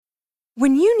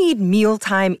When you need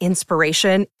mealtime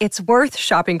inspiration, it's worth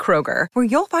shopping Kroger, where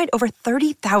you'll find over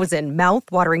 30,000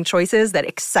 mouth-watering choices that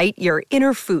excite your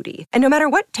inner foodie. And no matter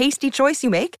what tasty choice you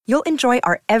make, you'll enjoy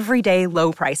our everyday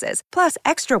low prices, plus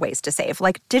extra ways to save,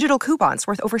 like digital coupons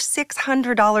worth over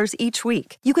 $600 each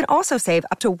week. You can also save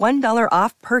up to $1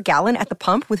 off per gallon at the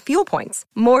pump with fuel points.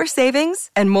 More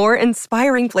savings and more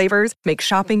inspiring flavors make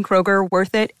shopping Kroger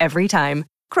worth it every time.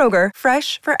 Kroger,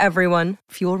 fresh for everyone.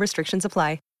 Fuel restrictions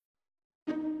apply.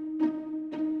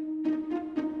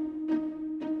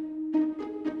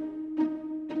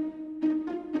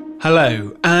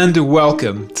 Hello and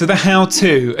welcome to the How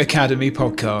To Academy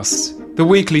podcast, the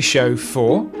weekly show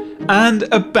for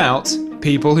and about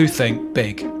people who think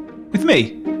big. With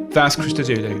me, Vas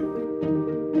Christodoulou.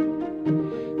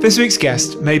 This week's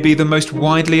guest may be the most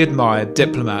widely admired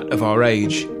diplomat of our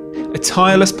age, a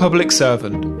tireless public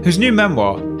servant whose new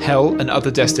memoir, Hell and Other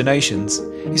Destinations,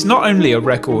 is not only a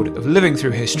record of living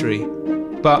through history,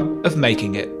 but of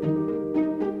making it.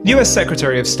 US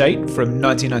Secretary of State from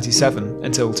 1997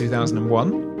 until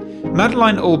 2001,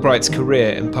 Madeleine Albright's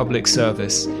career in public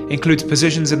service includes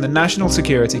positions in the National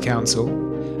Security Council,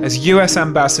 as US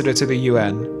Ambassador to the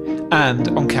UN, and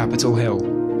on Capitol Hill.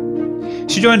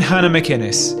 She joined Hannah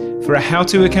McInnes for a How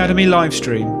To Academy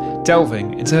livestream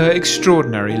delving into her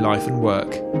extraordinary life and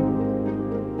work.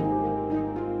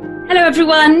 Hello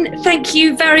everyone, thank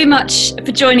you very much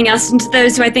for joining us, and to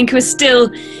those who I think are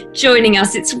still joining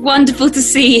us, it's wonderful to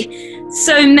see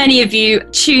so many of you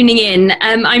tuning in.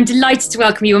 I'm delighted to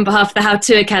welcome you on behalf of the How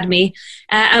To Academy,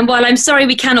 and while I'm sorry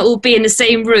we cannot all be in the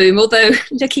same room, although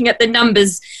looking at the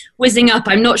numbers whizzing up,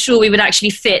 I'm not sure we would actually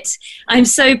fit. I'm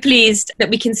so pleased that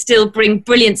we can still bring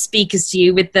brilliant speakers to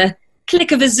you with the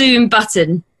click of a Zoom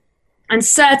button, and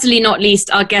certainly not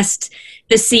least our guest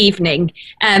this evening,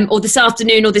 or this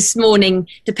afternoon or this morning,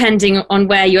 depending on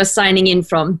where you are signing in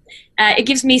from. It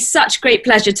gives me such great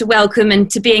pleasure to welcome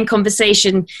and to be in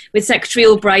conversation with Secretary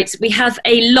Albright. We have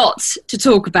a lot to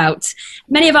talk about.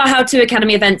 Many of our How To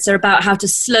Academy events are about how to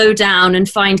slow down and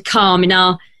find calm in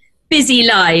our busy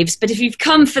lives. But if you've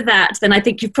come for that, then I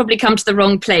think you've probably come to the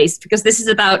wrong place, because this is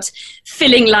about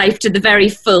filling life to the very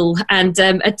full and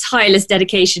a tireless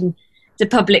dedication to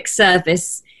public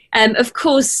service. Of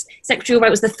course, Secretary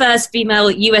Albright was the first female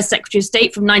US Secretary of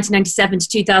State from 1997 to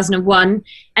 2001.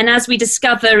 And as we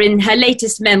discover in her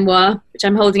latest memoir, which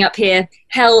I'm holding up here,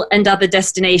 Hell and Other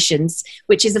Destinations,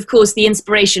 which is, of course, the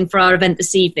inspiration for our event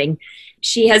this evening,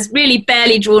 she has really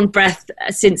barely drawn breath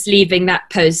since leaving that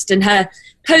post. And her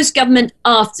post-government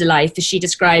afterlife, as she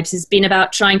describes, has been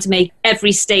about trying to make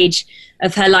every stage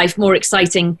of her life more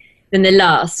exciting than the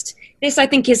last. This, I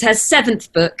think, is her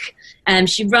seventh book.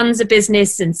 She runs a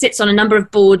business and sits on a number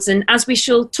of boards, and as we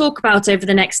shall talk about over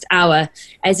the next hour,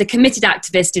 is a committed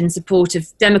activist in support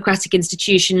of democratic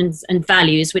institutions and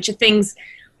values, which are things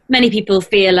many people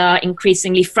feel are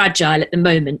increasingly fragile at the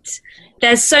moment.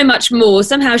 There's so much more.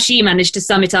 Somehow she managed to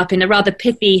sum it up in a rather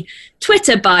pithy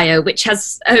Twitter bio, which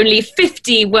has only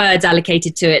 50 words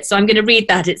allocated to it. So I'm going to read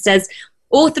that. It says,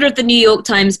 author of the New York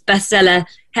Times bestseller,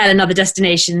 Hell and Other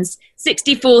Destinations,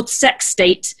 64th sex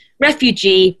state,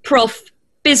 refugee, prof,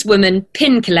 bizwoman,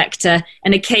 pin collector,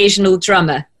 and occasional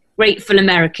drummer. Grateful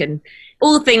American.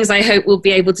 All things I hope we'll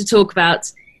be able to talk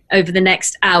about over the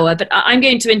next hour, but I'm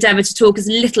going to endeavour to talk as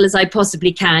little as I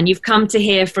possibly can. You've come to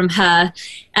hear from her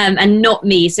and not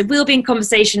me, so we'll be in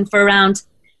conversation for around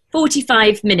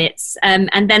 45 minutes, and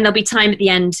then there'll be time at the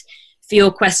end for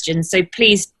your questions, so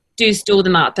please do store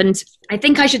them up. And I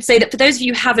think I should say that for those of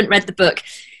you who haven't read the book,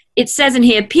 it says in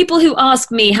here, people who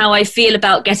ask me how I feel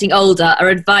about getting older are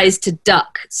advised to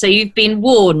duck. So you've been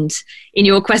warned in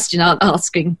your question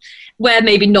asking where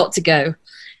maybe not to go.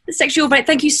 Secretary Albright,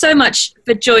 thank you so much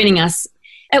for joining us.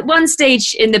 At one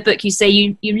stage in the book, you say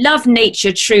you love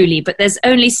nature truly, but there's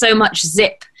only so much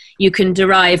zip you can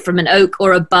derive from an oak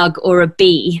or a bug or a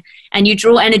bee. And you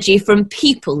draw energy from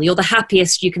people. You're the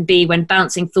happiest you can be when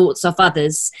bouncing thoughts off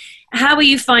others. How are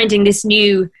you finding this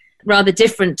new, rather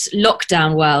different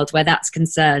lockdown world where that's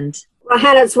concerned? Well,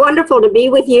 Hannah, it's wonderful to be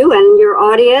with you and your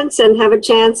audience and have a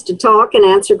chance to talk and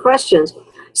answer questions.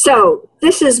 So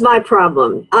this is my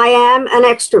problem. I am an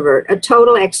extrovert, a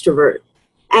total extrovert,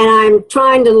 and I'm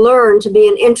trying to learn to be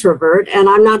an introvert, and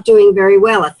I'm not doing very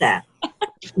well at that.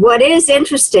 What is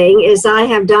interesting is I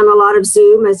have done a lot of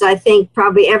Zoom, as I think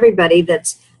probably everybody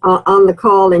that's on the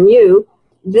call and you.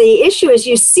 The issue is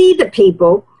you see the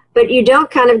people, but you don't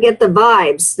kind of get the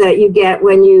vibes that you get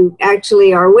when you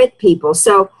actually are with people.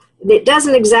 So it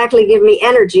doesn't exactly give me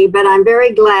energy, but I'm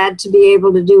very glad to be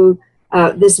able to do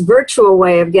this virtual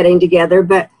way of getting together.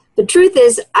 But the truth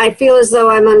is, I feel as though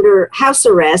I'm under house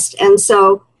arrest. And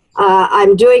so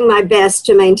I'm doing my best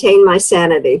to maintain my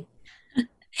sanity.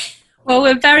 Well,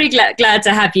 we're very glad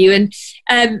to have you. And,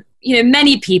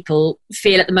 many people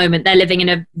feel at the moment they're living in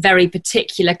a very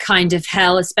particular kind of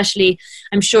hell, especially,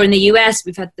 I'm sure, in the US.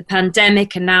 We've had the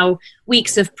pandemic and now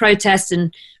weeks of protests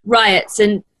and riots.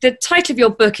 And the title of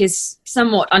your book is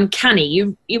somewhat uncanny.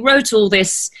 You wrote all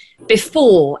this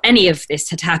before any of this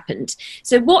had happened.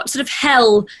 So what sort of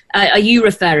hell are you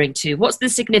referring to? What's the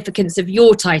significance of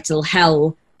your title,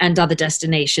 Hell and Other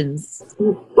Destinations?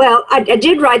 Well, I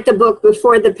did write the book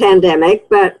before the pandemic,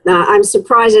 but I'm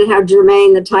surprised at how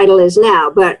germane the title is now.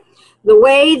 But the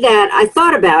way that I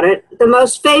thought about it, the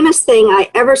most famous thing I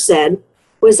ever said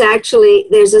was actually,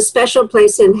 there's a special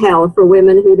place in hell for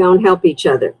women who don't help each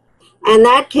other. And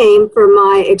that came from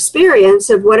my experience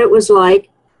of what it was like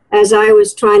as I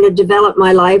was trying to develop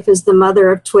my life as the mother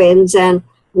of twins and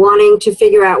wanting to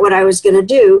figure out what I was going to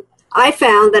do. I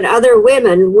found that other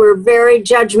women were very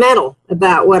judgmental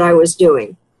about what I was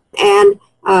doing and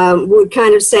would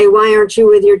kind of say, why aren't you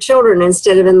with your children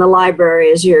instead of in the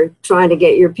library as you're trying to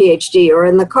get your PhD or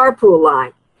in the carpool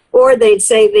line? Or they'd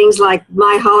say things like,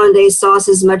 my hollandaise sauce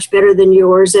is much better than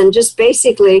yours, and just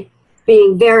basically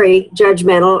being very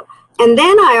judgmental. And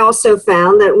then I also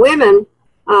found that women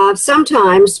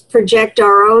sometimes project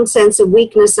our own sense of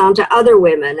weakness onto other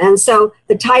women. And so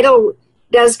the title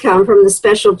does come from the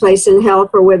special place in hell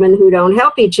for women who don't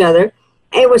help each other.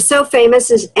 It was so famous,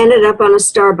 it ended up on a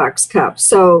Starbucks cup.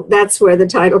 So that's where the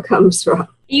title comes from.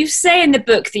 You say in the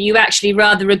book that you actually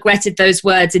rather regretted those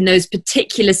words in those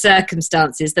particular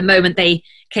circumstances, the moment they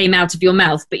came out of your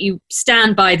mouth, but you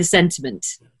stand by the sentiment.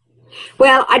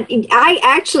 Well,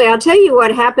 I'll tell you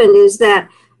what happened is that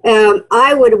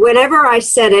whenever I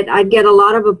said it, I'd get a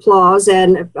lot of applause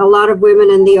and a lot of women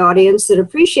in the audience that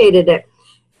appreciated it.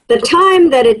 The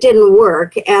time that it didn't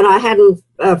work, and I hadn't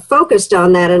focused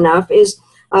on that enough, is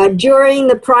during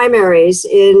the primaries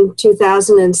in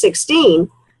 2016.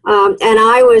 And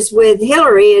I was with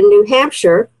Hillary in New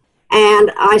Hampshire,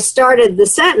 and I started the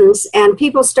sentence, and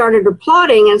people started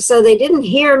applauding, and so they didn't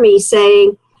hear me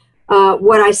saying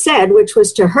what I said, which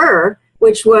was to her,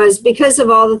 which was, because of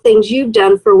all the things you've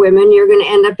done for women, you're going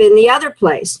to end up in the other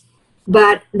place.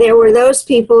 But there were those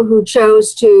people who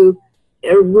chose to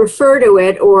refer to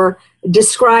it or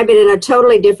describe it in a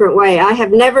totally different way. I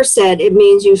have never said it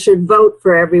means you should vote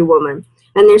for every woman.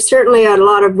 And there's certainly a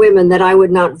lot of women that I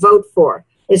would not vote for.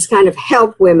 It's kind of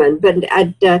help women, but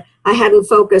I hadn't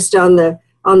focused on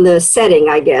the setting,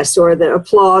 I guess, or the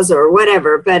applause or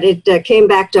whatever, but it came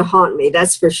back to haunt me,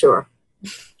 that's for sure.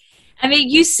 I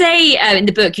mean, you say in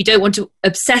the book you don't want to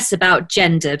obsess about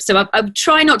gender, so I'm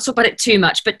trying not to talk about it too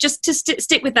much, but just to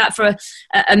stick with that for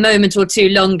a moment or two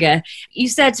longer. You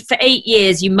said for 8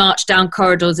 years you marched down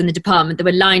corridors in the department that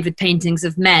were lined with paintings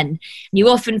of men. You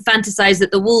often fantasized that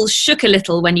the walls shook a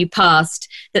little when you passed,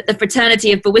 that the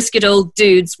fraternity of bewhiskered old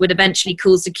dudes would eventually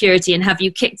call security and have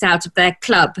you kicked out of their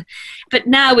club. But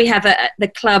now we have the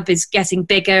club is getting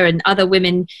bigger and other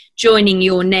women joining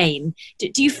your name.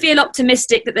 Do you feel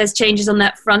optimistic that there's changes on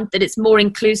that front, that it's more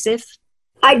inclusive?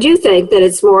 I do think that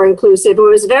it's more inclusive. It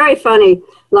was very funny,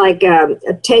 like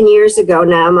 10 years ago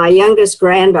now, my youngest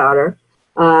granddaughter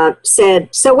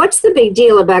said, so what's the big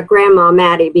deal about Grandma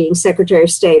Maddie being Secretary of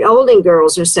State? Olding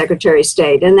girls are Secretary of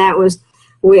State. And that was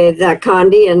with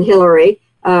Condi and Hillary.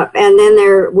 And then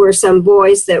there were some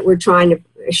boys that were trying to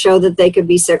show that they could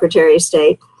be Secretary of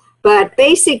State. But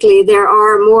basically, there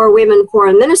are more women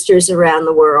foreign ministers around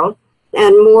the world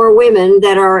and more women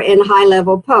that are in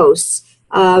high-level posts.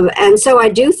 And so I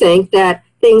do think that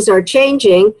things are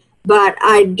changing, but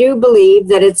I do believe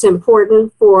that it's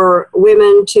important for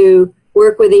women to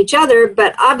work with each other,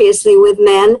 but obviously with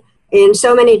men in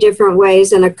so many different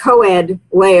ways, and a co-ed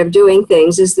way of doing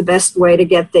things is the best way to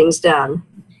get things done.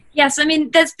 Yes, I mean,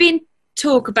 there's been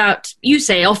talk about, you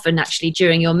say often actually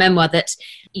during your memoir, that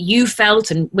you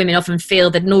felt, and women often feel,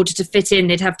 that in order to fit in,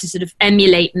 they'd have to sort of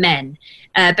emulate men.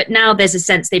 But now there's a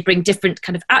sense they bring different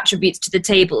kind of attributes to the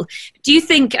table. Do you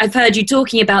think, I've heard you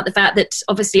talking about the fact that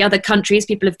obviously other countries,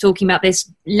 people have talking about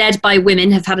this, led by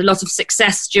women, have had a lot of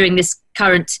success during this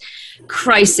current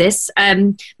crisis.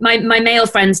 My male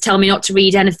friends tell me not to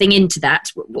read anything into that.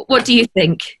 What do you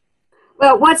think?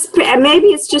 Well, maybe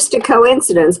it's just a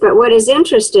coincidence, but what is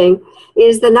interesting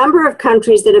is the number of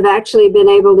countries that have actually been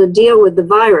able to deal with the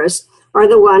virus are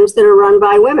the ones that are run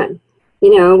by women.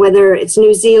 You know, whether it's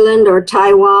New Zealand or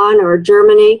Taiwan or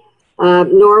Germany,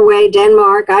 Norway,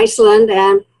 Denmark, Iceland,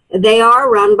 and they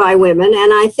are run by women.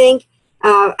 And I think,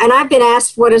 and I've been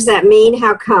asked, what does that mean?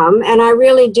 How come? And I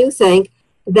really do think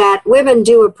that women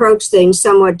do approach things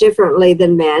somewhat differently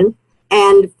than men.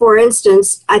 And for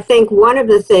instance, I think one of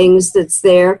the things that's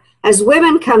there, as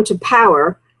women come to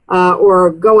power or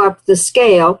go up the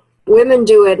scale, women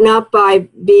do it not by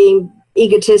being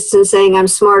egotists and saying, I'm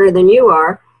smarter than you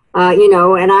are,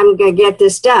 and I'm going to get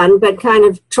this done, but kind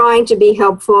of trying to be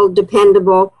helpful,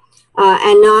 dependable,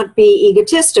 and not be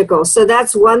egotistical. So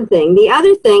that's one thing. The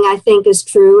other thing I think is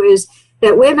true is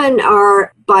that women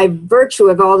are, by virtue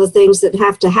of all the things that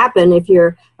have to happen, if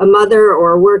you're a mother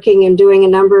or working and doing a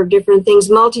number of different things,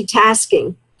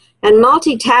 multitasking. And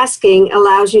multitasking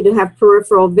allows you to have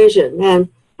peripheral vision and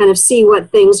kind of see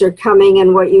what things are coming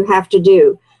and what you have to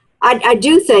do. I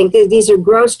do think that these are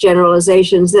gross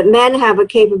generalizations, that men have a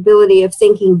capability of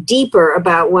thinking deeper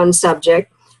about one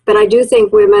subject, but I do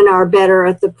think women are better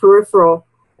at the peripheral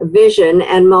vision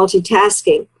and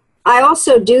multitasking. I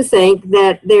also do think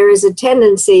that there is a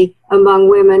tendency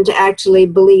among women to actually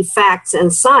believe facts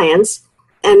and science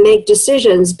and make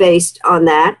decisions based on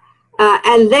that.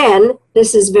 And then,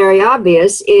 this is very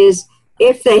obvious, is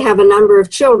if they have a number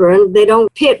of children, they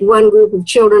don't pit one group of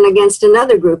children against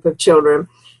another group of children.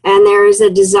 And there is a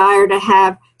desire to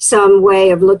have some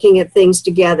way of looking at things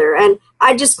together. And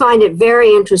I just find it very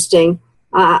interesting.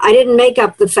 I didn't make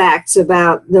up the facts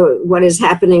about what is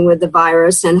happening with the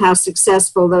virus and how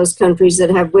successful those countries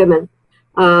that have women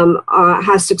are,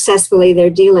 how successfully they're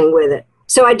dealing with it.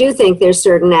 So I do think there's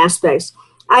certain aspects.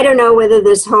 I don't know whether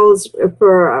this holds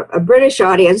for a British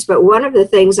audience, but one of the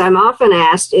things I'm often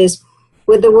asked is,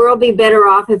 would the world be better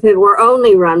off if it were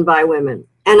only run by women?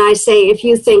 And I say, if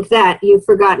you think that, you've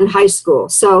forgotten high school.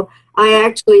 So I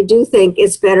actually do think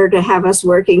it's better to have us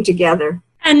working together.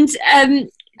 And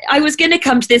I was going to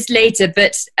come to this later,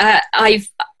 but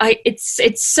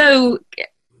it's so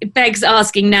begs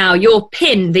asking now. Your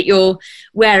pin that you're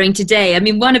wearing today. I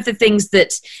mean, one of the things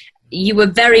that you were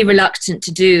very reluctant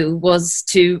to do was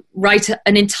to write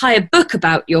an entire book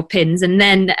about your pins, and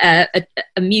then a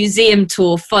museum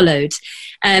tour followed.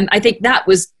 I think that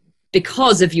was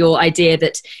because of your idea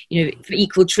that, for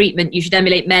equal treatment, you should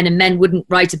emulate men and men wouldn't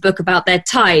write a book about their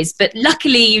ties. But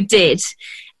luckily you did.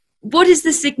 What is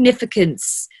the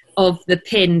significance of the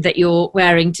pin that you're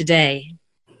wearing today?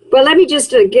 Well, let me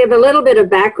just give a little bit of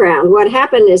background. What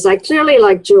happened is I clearly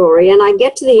like jewelry, and I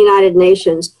get to the United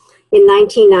Nations in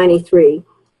 1993,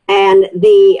 and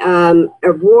the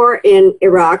war in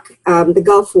Iraq, the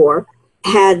Gulf War,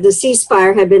 the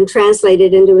ceasefire had been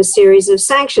translated into a series of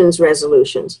sanctions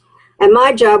resolutions. And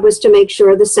my job was to make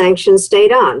sure the sanctions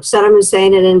stayed on. Saddam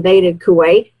Hussein had invaded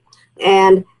Kuwait,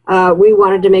 and we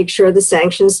wanted to make sure the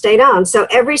sanctions stayed on. So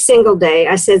every single day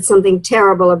I said something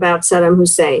terrible about Saddam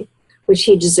Hussein, which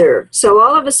he deserved. So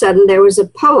all of a sudden there was a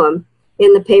poem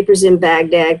in the papers in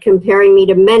Baghdad comparing me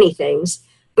to many things,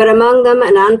 but among them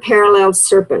an unparalleled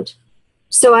serpent.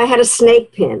 So I had a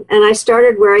snake pin, and I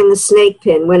started wearing the snake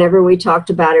pin whenever we talked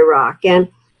about Iraq. And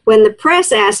when the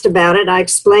press asked about it, I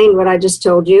explained what I just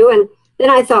told you. And then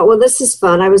I thought, well, this is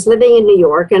fun. I was living in New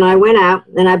York, and I went out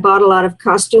and I bought a lot of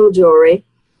costume jewelry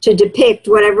to depict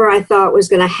whatever I thought was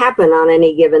going to happen on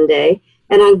any given day.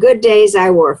 And on good days, I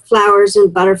wore flowers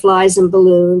and butterflies and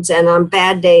balloons. And on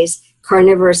bad days,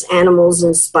 carnivorous animals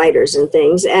and spiders and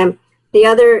things. And the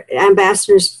other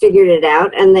ambassadors figured it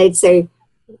out, and they'd say,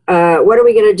 what are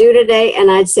we going to do today?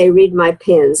 And I'd say, read my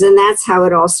pins. And that's how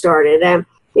it all started. And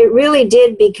it really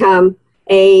did become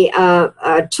a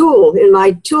tool in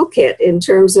my toolkit in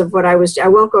terms of what I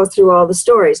won't go through all the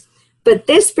stories. But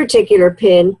this particular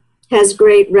pin has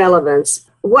great relevance.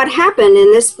 What happened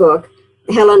in this book,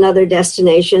 Hell and Other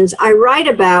Destinations, I write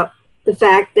about the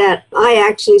fact that I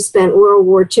actually spent World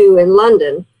War II in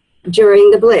London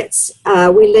during the Blitz.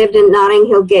 We lived in Notting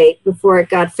Hill Gate before it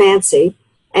got fancy,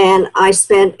 and I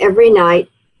spent every night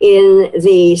in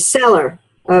the cellar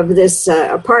of this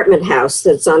apartment house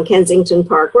that's on Kensington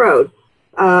Park Road.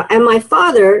 And my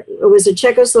father was a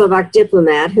Czechoslovak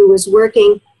diplomat who was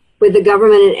working with the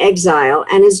government in exile,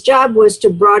 and his job was to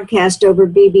broadcast over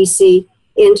BBC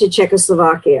into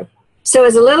Czechoslovakia. So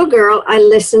as a little girl, I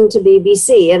listened to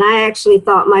BBC, and I actually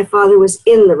thought my father was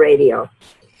in the radio.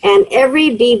 And every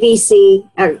BBC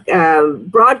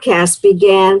broadcast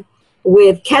began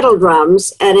with kettle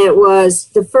drums, and it was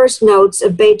the first notes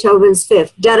of Beethoven's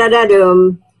Fifth,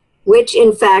 da-da-da-dum, which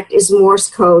in fact is Morse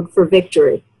code for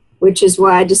victory, which is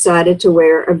why I decided to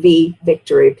wear a V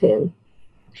victory pin.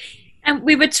 And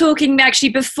we were talking actually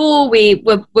before we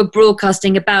were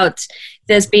broadcasting about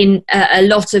there's been a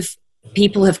lot of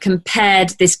people have compared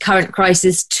this current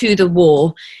crisis to the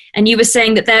war. And you were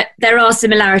saying that there are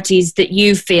similarities that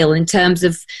you feel in terms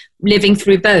of living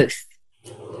through both.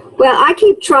 Well, I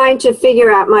keep trying to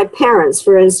figure out my parents,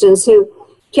 for instance, who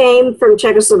came from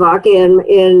Czechoslovakia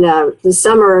in the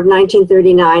summer of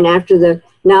 1939 after the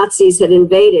Nazis had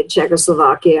invaded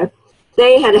Czechoslovakia.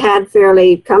 They had had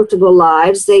fairly comfortable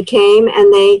lives. They came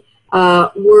and they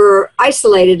were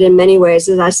isolated in many ways.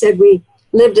 As I said, we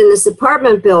lived in this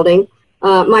apartment building.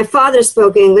 My father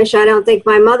spoke English. I don't think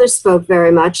my mother spoke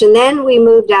very much. And then we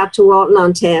moved out to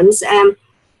Walton-on-Thames, and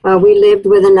we lived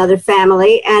with another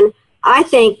family. And I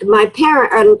think my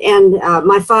parent and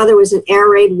my father was an air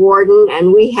raid warden,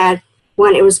 and we had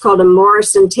one. It was called a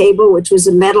Morrison table, which was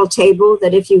a metal table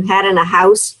that if you had in a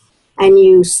house and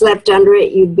you slept under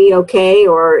it, you'd be okay,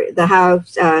 or the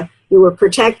house you were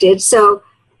protected. So,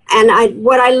 and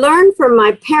what I learned from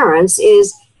my parents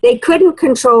is they couldn't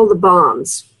control the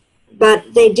bombs,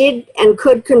 but they did and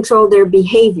could control their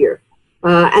behavior,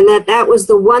 and that was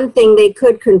the one thing they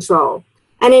could control.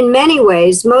 And in many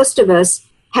ways, most of us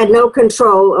had no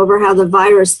control over how the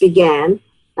virus began.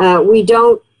 We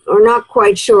are not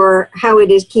quite sure how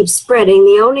it keeps spreading.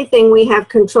 The only thing we have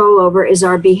control over is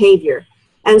our behavior.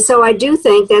 And so I do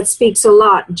think that speaks a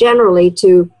lot generally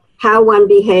to how one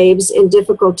behaves in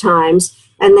difficult times,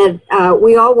 and that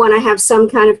we all want to have some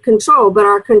kind of control, but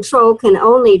our control can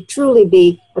only truly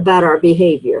be about our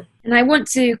behavior. And I want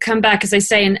to come back, as I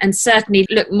say, and certainly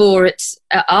look more at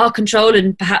our control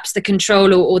and perhaps the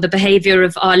control or the behaviour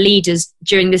of our leaders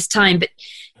during this time. But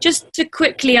just to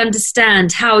quickly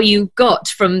understand how you got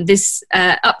from this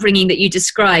upbringing that you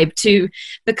described to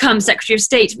become Secretary of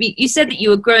State. You said that you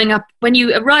were growing up, when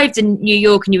you arrived in New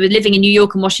York and you were living in New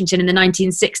York and Washington in the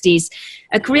 1960s,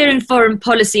 a career in foreign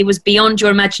policy was beyond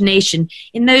your imagination.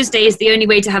 In those days, the only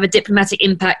way to have a diplomatic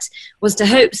impact was to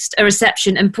host a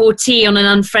reception and pour tea on an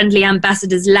unfriendly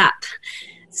ambassador's lap.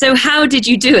 So how did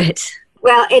you do it?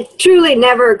 Well, it truly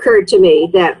never occurred to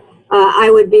me that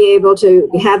I would be able to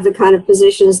have the kind of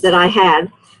positions that I had.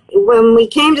 When we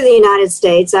came to the United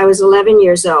States, I was 11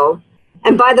 years old.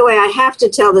 And by the way, I have to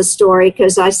tell this story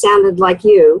because I sounded like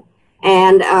you.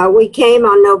 And we came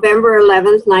on November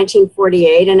 11th,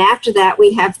 1948. And after that,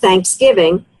 we have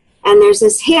Thanksgiving. And there's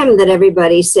this hymn that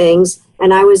everybody sings.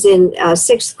 And I was in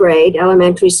sixth grade,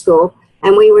 elementary school.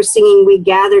 And we were singing, "We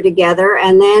Gather Together."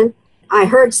 And then I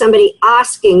heard somebody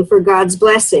asking for God's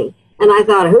blessing. And I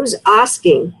thought, who's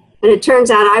asking? And it turns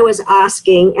out I was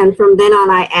asking, and from then on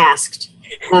I asked.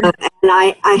 And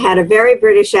I had a very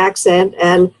British accent,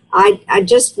 and I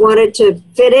just wanted to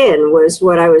fit in was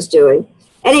what I was doing.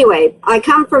 Anyway, I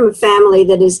come from a family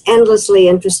that is endlessly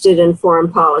interested in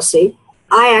foreign policy.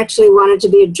 I actually wanted to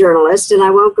be a journalist, and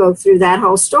I won't go through that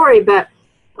whole story, but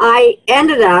I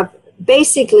ended up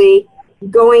basically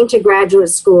going to graduate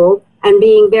school and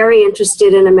being very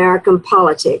interested in American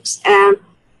politics. And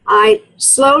I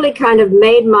slowly kind of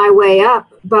made my way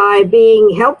up by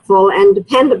being helpful and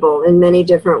dependable in many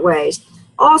different ways.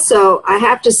 Also, I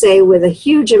have to say, with a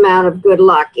huge amount of good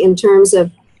luck in terms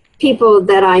of people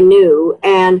that I knew.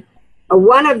 And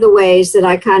one of the ways that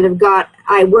I kind of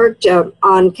I worked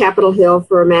on Capitol Hill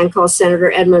for a man called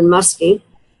Senator Edmund Muskie,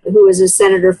 who was a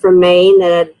senator from Maine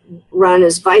that had run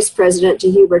as vice president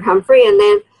to Hubert Humphrey and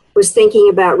then was thinking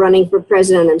about running for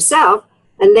president himself.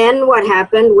 And then what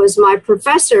happened was my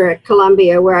professor at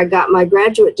Columbia, where I got my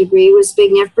graduate degree, was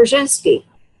Zbigniew Brzezinski.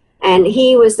 And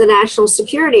he was the national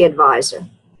security advisor.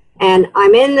 And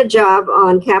I'm in the job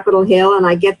on Capitol Hill, and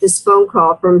I get this phone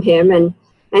call from him. And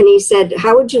he said,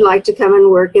 "How would you like to come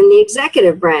and work in the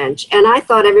executive branch?" And I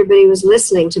thought everybody was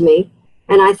listening to me.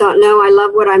 And I thought, no, I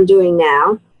love what I'm doing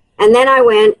now. And then I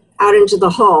went out into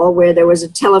the hall where there was a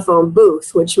telephone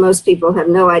booth, which most people have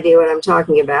no idea what I'm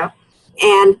talking about,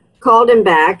 and called him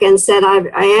back and said,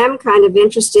 I am kind of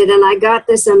interested. And I got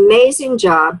this amazing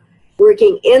job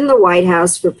working in the White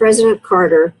House for President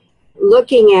Carter,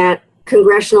 looking at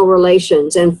congressional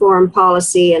relations and foreign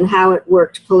policy and how it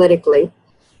worked politically.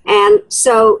 And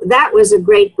so that was a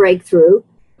great breakthrough.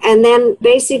 And then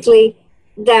basically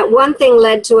that one thing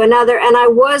led to another, and I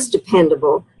was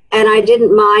dependable. And I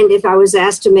didn't mind if I was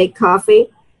asked to make coffee.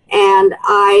 And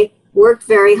I worked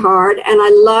very hard, and I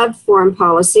loved foreign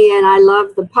policy, and I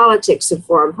loved the politics of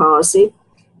foreign policy.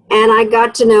 And I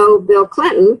got to know Bill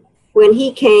Clinton when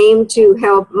he came to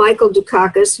help Michael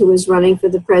Dukakis, who was running for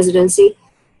the presidency,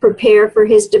 prepare for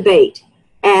his debate.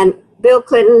 And Bill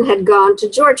Clinton had gone to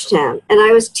Georgetown, and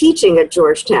I was teaching at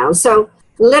Georgetown. So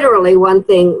literally one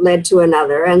thing led to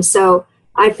another. And so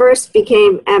I first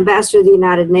became ambassador to the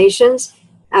United Nations,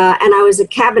 and I was a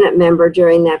cabinet member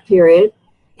during that period.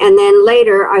 And then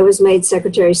later, I was made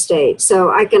Secretary of State.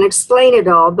 So I can explain it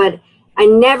all, but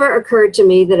it never occurred to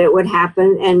me that it would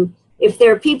happen. And if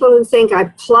there are people who think I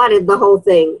plotted the whole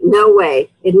thing, no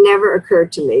way. It never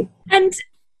occurred to me. And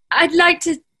I'd like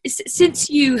to since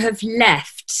you have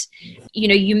left,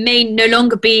 you may no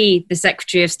longer be the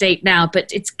Secretary of State now,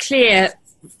 but it's clear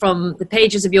from the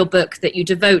pages of your book that you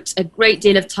devote a great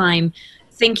deal of time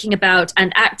thinking about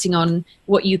and acting on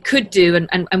what you could do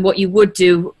and what you would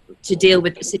do to deal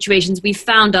with the situations we've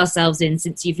found ourselves in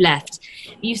since you've left.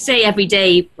 You say every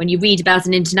day when you read about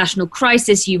an international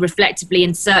crisis, you reflectively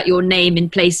insert your name in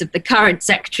place of the current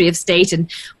Secretary of State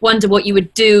and wonder what you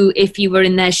would do if you were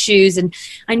in their shoes. And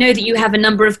I know that you have a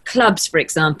number of clubs, for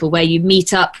example, where you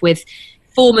meet up with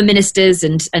former ministers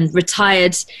and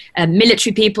retired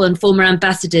military people and former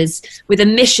ambassadors with a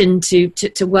mission to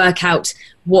work out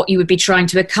what you would be trying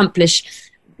to accomplish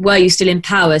were you still in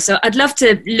power. So I'd love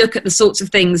to look at the sorts of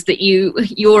things that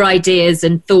your ideas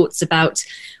and thoughts about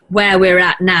where we're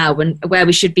at now and where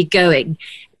we should be going.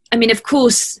 I mean, of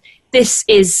course, this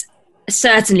is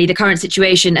certainly the current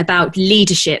situation about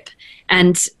leadership,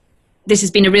 and this has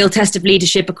been a real test of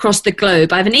leadership across the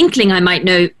globe. I have an inkling I might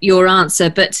know your answer,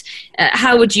 but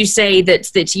how would you say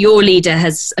that your leader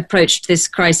has approached this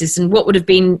crisis, and what would have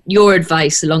been your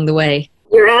advice along the way?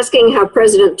 You're asking how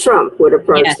President Trump would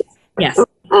approach it. Yes.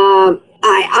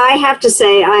 I have to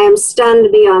say I am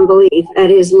stunned beyond belief at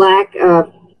his lack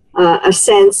of a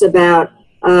sense about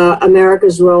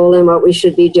America's role and what we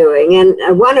should be doing.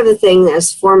 And one of the things,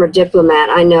 as former diplomat,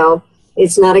 I know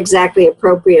it's not exactly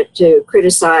appropriate to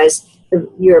criticize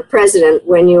your president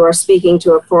when you are speaking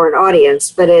to a foreign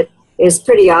audience, but it is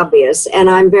pretty obvious. And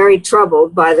I'm very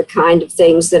troubled by the kind of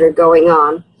things that are going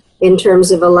on in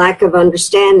terms of a lack of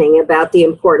understanding about the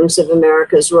importance of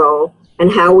America's role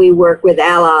and how we work with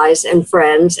allies and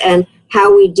friends and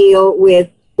how we deal with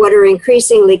what are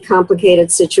increasingly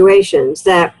complicated situations.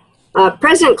 That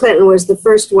President Clinton was the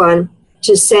first one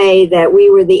to say that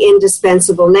we were the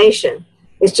indispensable nation.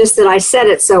 It's just that I said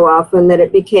it so often that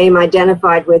it became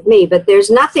identified with me. But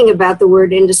there's nothing about the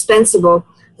word indispensable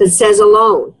that says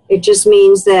alone. It just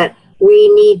means that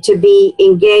we need to be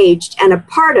engaged and a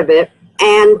part of it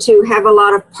and to have a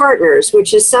lot of partners,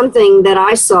 which is something that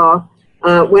I saw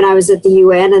when I was at the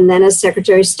UN and then as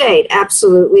Secretary of State,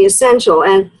 absolutely essential.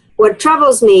 And what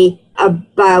troubles me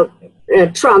about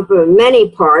Trump are many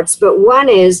parts, but one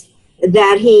is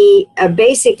that he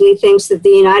basically thinks that the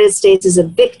United States is a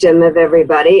victim of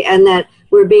everybody and that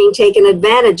we're being taken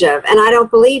advantage of. And I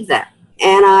don't believe that.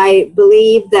 And I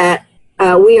believe that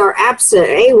we are absent,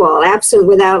 AWOL, absent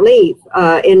without leave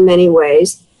in many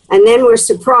ways. And then we're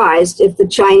surprised if the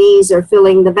Chinese are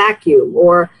filling the vacuum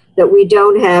or that we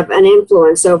don't have an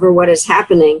influence over what is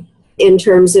happening in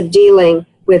terms of dealing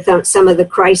with some of the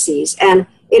crises. And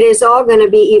it is all going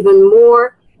to be even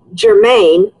more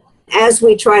germane as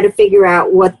we try to figure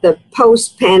out what the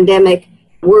post-pandemic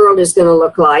world is going to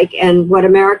look like and what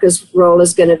America's role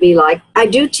is going to be like. I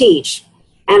do teach,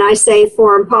 and I say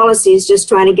foreign policy is just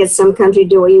trying to get some country to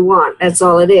do what you want. That's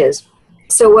all it is.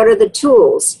 So what are the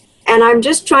tools? And I'm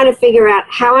just trying to figure out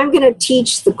how I'm going to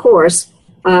teach the course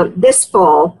this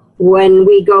fall when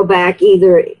we go back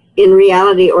either in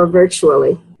reality or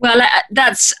virtually. Well,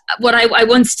 that's what I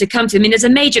wanted to come to. I mean, there's a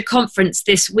major conference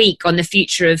this week on the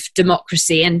future of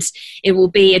democracy, and it will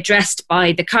be addressed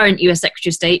by the current US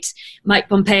Secretary of State, Mike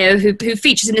Pompeo, who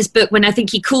features in this book when I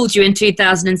think he called you in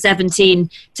 2017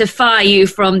 to fire you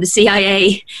from the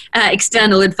CIA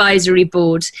External Advisory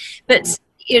Board. But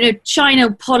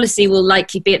China policy will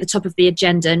likely be at the top of the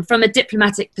agenda. And from a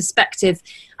diplomatic perspective,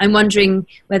 I'm wondering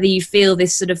whether you feel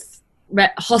this sort of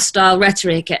hostile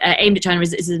rhetoric aimed at China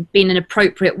has been an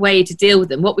appropriate way to deal with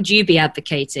them. What would you be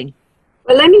advocating?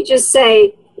 Well, let me just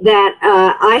say that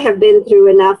I have been through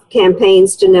enough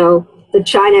campaigns to know that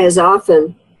China is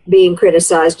often being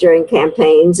criticized during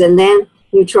campaigns, and then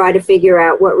you try to figure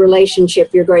out what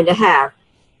relationship you're going to have.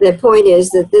 The point is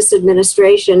that this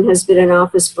administration has been in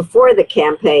office before the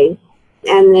campaign,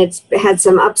 and it's had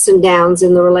some ups and downs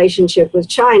in the relationship with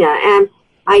China. And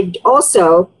I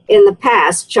also, in the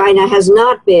past, China has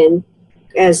not been,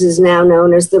 as is now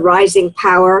known as the rising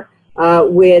power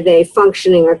with a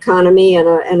functioning economy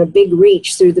and a big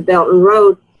reach through the Belt and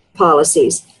Road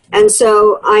policies. And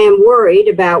so I am worried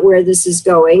about where this is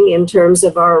going in terms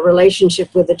of our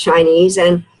relationship with the Chinese.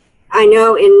 And I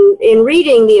know in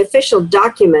reading the official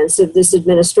documents of this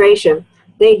administration,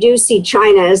 they do see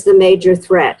China as the major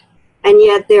threat. And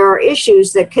yet there are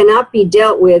issues that cannot be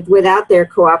dealt with without their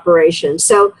cooperation.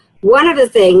 So one of the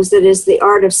things that is the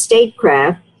art of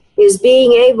statecraft is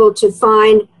being able to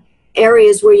find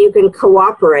areas where you can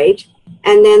cooperate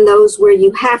and then those where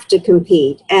you have to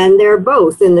compete. And they're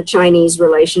both in the Chinese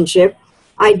relationship.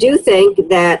 I do think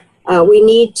that we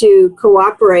need to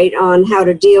cooperate on how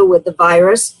to deal with the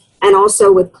virus and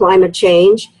also with climate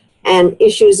change and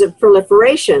issues of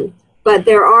proliferation. But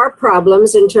there are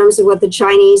problems in terms of what the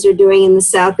Chinese are doing in the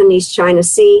South and East China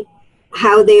Sea,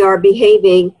 how they are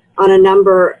behaving on a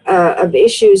number of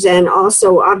issues, and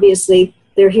also, obviously,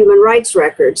 their human rights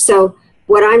record. So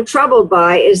what I'm troubled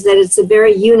by is that it's a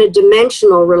very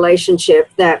unidimensional relationship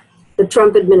that the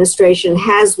Trump administration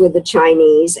has with the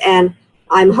Chinese, and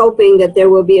I'm hoping that there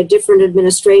will be a different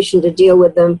administration to deal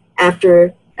with them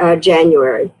after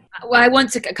January. Well, I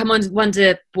want to come on and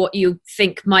wonder what you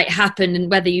think might happen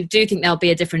and whether you do think there'll be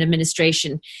a different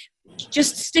administration.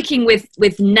 Just sticking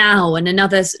with now, and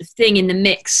another sort of thing in the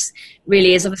mix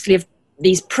really is obviously of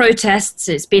these protests.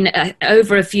 It's been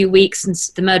over a few weeks since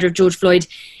the murder of George Floyd,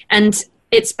 and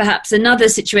it's perhaps another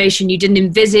situation you didn't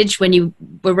envisage when you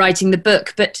were writing the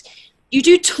book, but you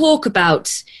do talk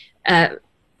about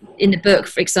in the book,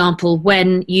 for example,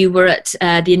 when you were at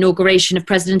the inauguration of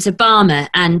President Obama,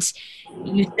 and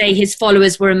you say his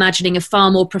followers were imagining a far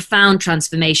more profound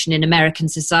transformation in American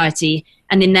society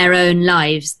and in their own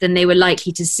lives than they were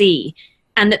likely to see,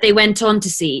 and that they went on to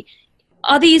see.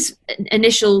 Are these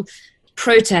initial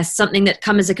protests something that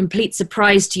come as a complete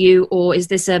surprise to you, or is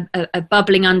this a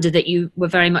bubbling under that you were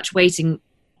very much waiting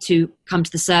to come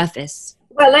to the surface?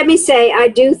 Well, let me say, I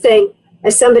do think,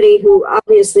 as somebody who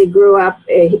obviously grew up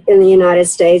in the United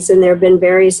States, and there have been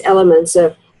various elements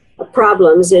of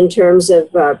problems in terms of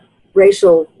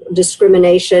racial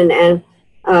discrimination and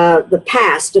the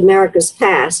past, America's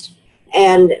past,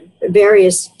 and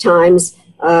various times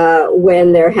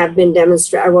when there have been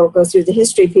demonstrations. I won't go through the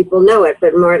history, people know it,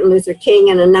 but Martin Luther King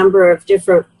and a number of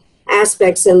different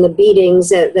aspects and the beatings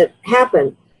that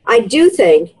happened. I do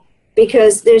think,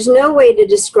 because there's no way to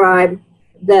describe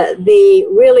the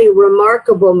really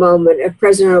remarkable moment of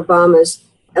President Obama's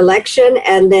election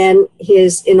and then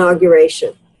his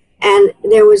inauguration. And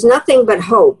there was nothing but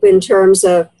hope in terms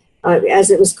of, as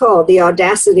it was called, the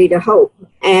audacity to hope,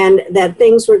 and that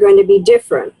things were going to be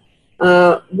different.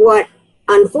 What,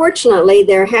 unfortunately,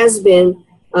 there has been,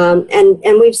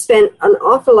 and we've spent an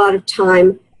awful lot of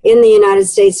time in the United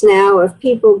States now of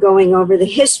people going over the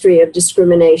history of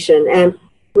discrimination and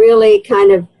really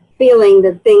kind of feeling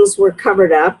that things were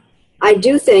covered up. I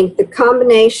do think the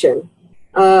combination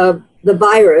of the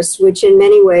virus, which in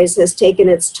many ways has taken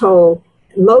its toll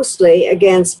mostly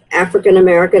against African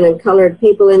American and colored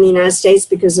people in the United States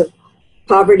because of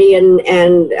poverty and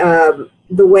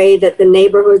the way that the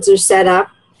neighborhoods are set up.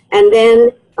 And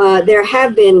then there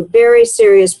have been very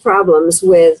serious problems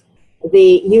with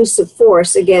the use of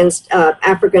force against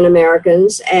African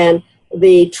Americans and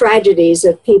the tragedies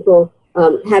of people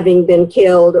having been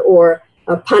killed or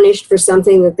punished for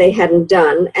something that they hadn't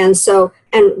done. And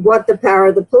what the power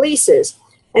of the police is.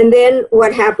 And then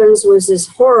what happens was this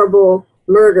horrible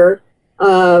murder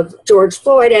of George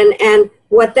Floyd and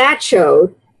what that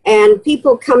showed, and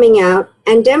people coming out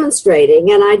and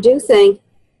demonstrating. And I do think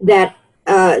that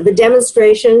the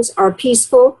demonstrations are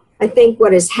peaceful. I think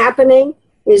what is happening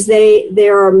is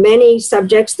there are many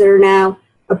subjects that are now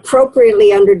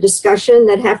appropriately under discussion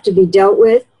that have to be dealt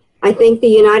with. I think the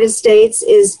United States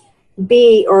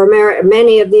many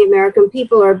of the American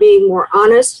people are being more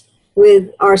honest with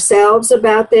ourselves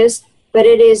about this, but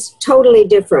it is totally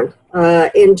different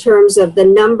in terms of the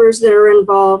numbers that are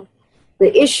involved,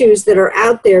 the issues that are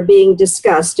out there being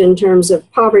discussed in terms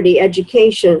of poverty,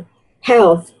 education,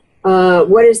 health,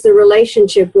 what is the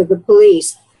relationship with the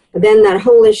police, then that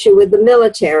whole issue with the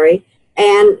military,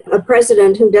 and a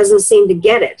president who doesn't seem to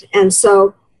get it. And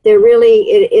so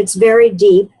it's very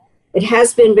deep. It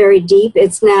has been very deep.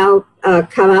 It's now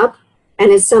come up, and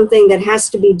it's something that has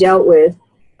to be dealt with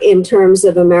in terms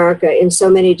of America in so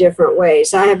many different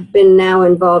ways. I have been now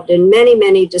involved in many,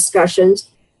 many discussions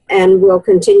and will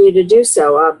continue to do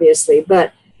so, obviously.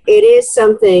 But it is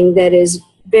something that is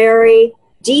very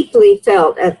deeply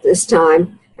felt at this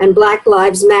time, and Black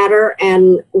Lives Matter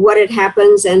and what it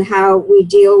happens and how we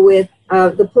deal with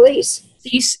the police.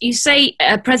 You say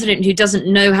a president who doesn't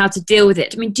know how to deal with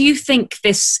it. I mean, do you think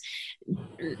this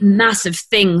massive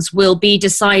things will be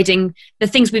deciding the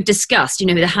things we've discussed,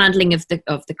 the handling of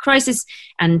the crisis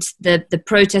and the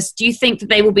protests? Do you think that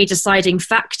they will be deciding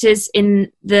factors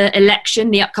in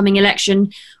the upcoming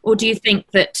election, or do you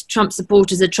think that Trump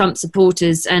supporters are Trump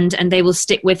supporters and they will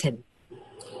stick with him?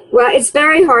 Well, it's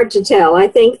very hard to tell. I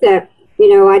think that,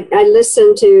 I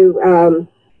listen to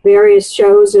various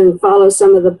shows and follow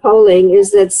some of the polling,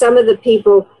 is that some of the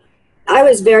people, I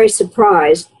was very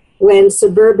surprised when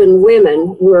suburban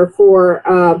women were for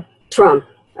Trump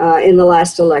in the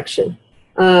last election.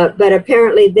 But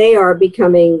apparently they are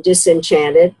becoming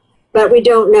disenchanted, but we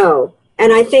don't know.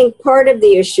 And I think part of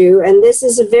the issue, and this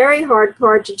is a very hard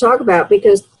part to talk about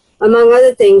because among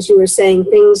other things, you were saying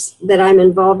things that I'm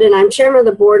involved in. I'm chairman of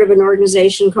the board of an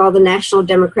organization called the National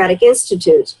Democratic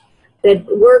Institute that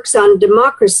works on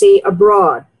democracy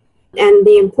abroad and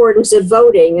the importance of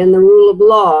voting and the rule of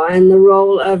law and the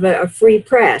role of a free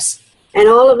press. And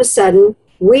all of a sudden,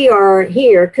 we are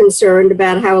here concerned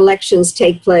about how elections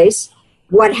take place,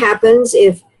 what happens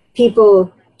if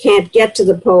people can't get to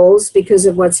the polls because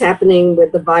of what's happening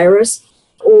with the virus,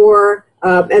 or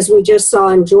as we just saw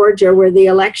in Georgia, where the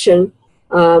election,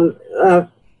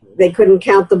 they couldn't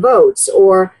count the votes,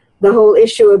 or the whole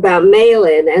issue about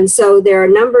mail-in. And so there are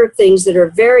a number of things that are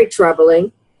very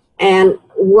troubling. And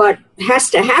what has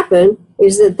to happen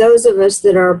is that those of us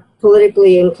that are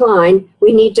politically inclined,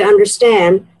 we need to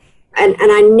understand, and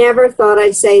I never thought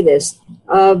I'd say this,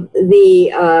 of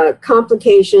the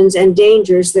complications and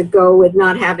dangers that go with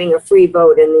not having a free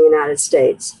vote in the United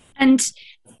States. And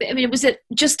I mean, was it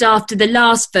just after the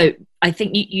last vote? I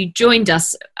think you joined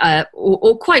us,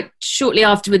 or quite shortly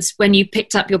afterwards, when you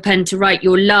picked up your pen to write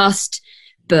your last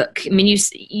book. I mean,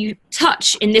 you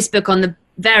touch in this book on the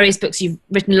various books you've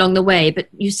written along the way, but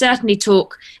you certainly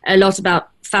talk a lot about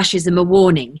fascism, a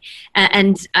warning.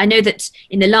 And I know that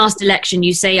in the last election,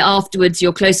 you say afterwards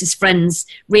your closest friends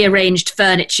rearranged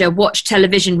furniture, watched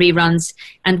television reruns,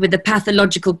 and with a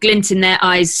pathological glint in their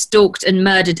eyes, stalked and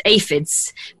murdered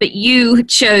aphids. But you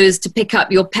chose to pick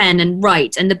up your pen and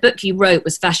write, and the book you wrote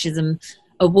was Fascism,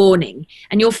 a Warning.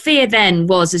 And your fear then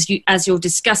was, as you're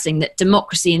discussing, that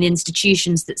democracy and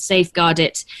institutions that safeguard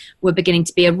it were beginning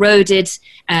to be eroded,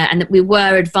 and that we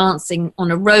were advancing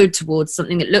on a road towards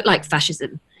something that looked like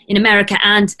fascism in America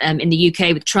and in the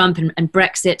UK with Trump and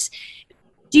Brexit.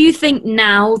 Do you think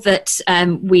now that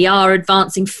we are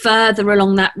advancing further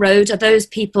along that road? Are those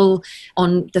people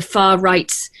on the far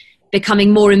right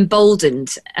becoming more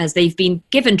emboldened as they've been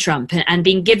given Trump and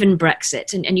been given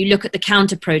Brexit? And you look at the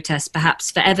counter-protests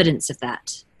perhaps for evidence of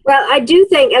that. Well, I do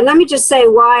think, and let me just say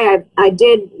why I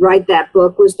did write that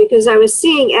book, was because I was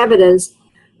seeing evidence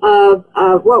of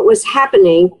what was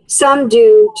happening, some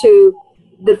due to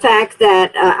the fact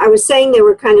that I was saying there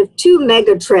were kind of two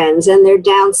mega trends and their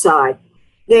downside.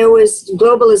 There was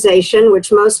globalization,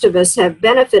 which most of us have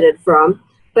benefited from,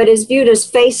 but is viewed as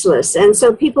faceless. And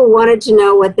so people wanted to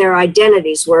know what their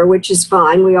identities were, which is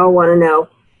fine. We all want to know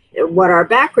what our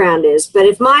background is. But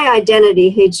if my identity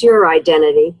hates your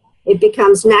identity, it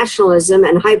becomes nationalism,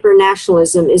 and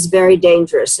hyper-nationalism is very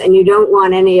dangerous. And you don't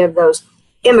want any of those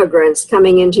immigrants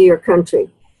coming into your country.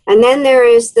 And then there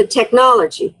is the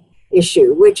technology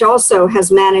issue, which also has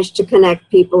managed to connect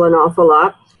people an awful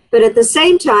lot, but at the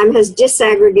same time has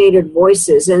disaggregated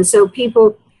voices. And so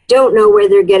people don't know where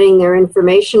they're getting their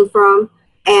information from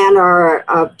and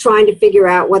are trying to figure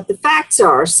out what the facts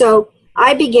are. So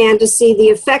I began to see the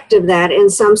effect of that in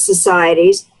some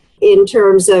societies in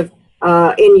terms of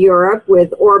in Europe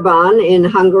with Orban in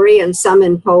Hungary and some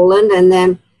in Poland, and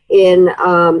then in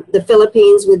the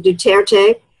Philippines with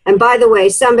Duterte. And by the way,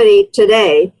 somebody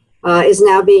today is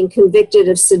now being convicted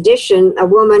of sedition, a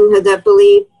woman that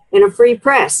believed in a free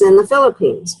press in the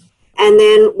Philippines. And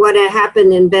then what had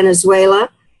happened in Venezuela.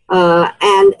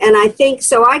 And I think,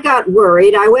 so I got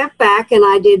worried. I went back and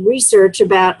I did research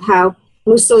about how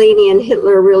Mussolini and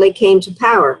Hitler really came to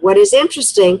power. What is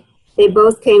interesting, they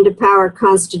both came to power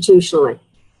constitutionally.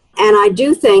 And I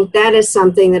do think that is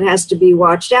something that has to be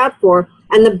watched out for.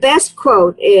 And the best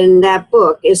quote in that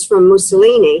book is from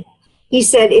Mussolini. He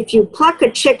said, if you pluck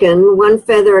a chicken one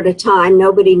feather at a time,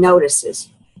 nobody notices.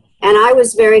 And I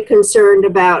was very concerned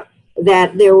about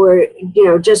that there were,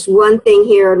 just one thing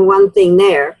here and one thing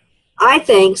there. I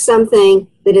think something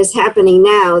that is happening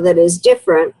now that is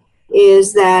different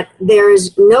is that there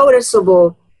is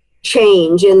noticeable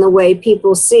change in the way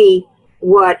people see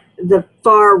what the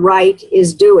far right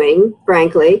is doing,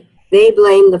 frankly. They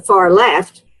blame the far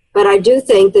left, but I do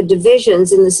think the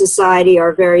divisions in the society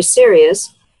are very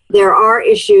serious. There are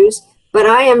issues, but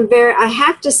I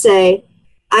have to say,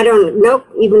 I don't know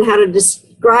even how to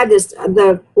describe this.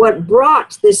 What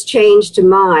brought this change to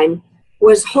mind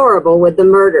was horrible with the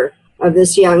murder of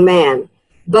this young man.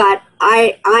 But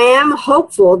I am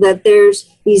hopeful that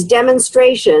there's these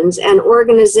demonstrations and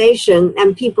organization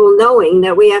and people knowing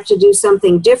that we have to do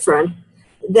something different,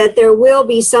 that there will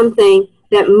be something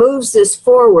that moves this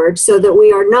forward so that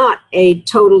we are not a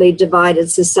totally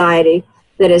divided society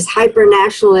that is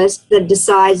hyper-nationalist, that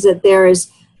decides that there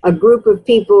is a group of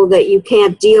people that you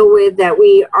can't deal with, that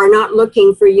we are not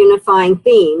looking for unifying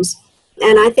themes.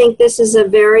 And I think this is a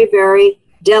very, very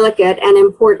delicate and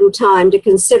important time to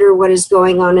consider what is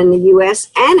going on in the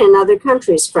U.S. and in other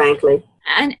countries, frankly.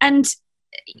 And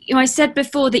I said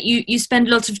before that you spend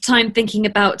a lot of time thinking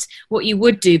about what you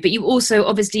would do, but you also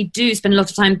obviously do spend a lot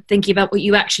of time thinking about what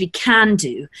you actually can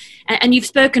do. And you've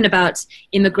spoken about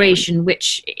immigration,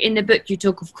 which in the book you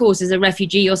talk, of course, as a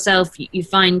refugee yourself, you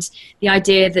find the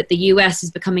idea that the US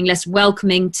is becoming less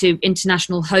welcoming to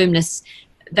international homeless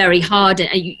very hard.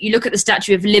 And you look at the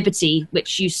Statue of Liberty,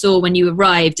 which you saw when you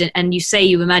arrived, and you say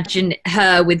you imagine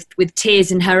her with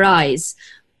tears in her eyes.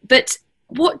 But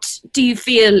what do you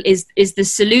feel is the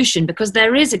solution? Because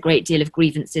there is a great deal of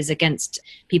grievances against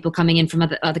people coming in from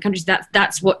other countries.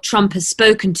 That's what Trump has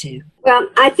spoken to. Well,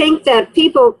 I think that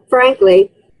people,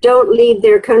 frankly, don't leave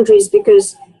their countries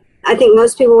because I think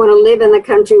most people want to live in the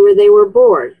country where they were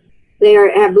born. They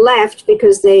have left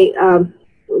because they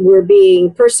were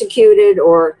being persecuted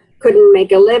or couldn't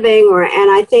make a living, and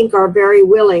I think are very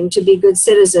willing to be good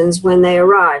citizens when they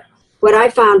arrive. What I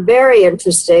found very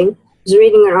interesting was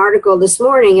reading an article this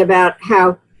morning about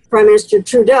how Prime Minister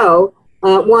Trudeau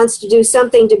wants to do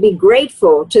something to be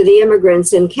grateful to the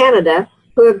immigrants in Canada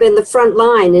who have been the front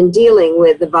line in dealing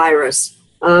with the virus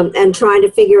and trying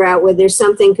to figure out whether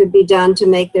something could be done to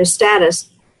make their status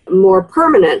more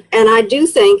permanent. And I do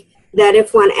think that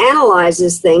if one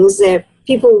analyzes things, that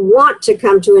people want to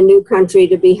come to a new country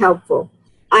to be helpful.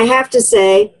 I have to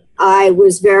say, I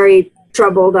was very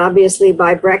troubled, obviously,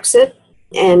 by Brexit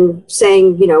and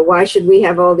saying, why should we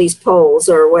have all these polls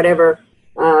or whatever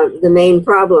the main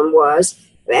problem was.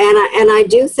 And I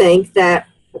do think that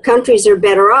countries are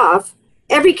better off.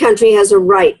 Every country has a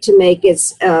right to make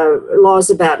its laws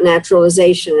about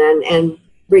naturalization and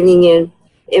bringing in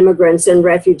immigrants and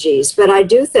refugees. But I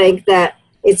do think that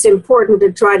it's important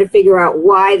to try to figure out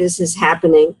why this is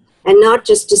happening and not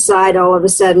just decide all of a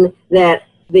sudden that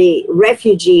the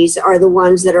refugees are the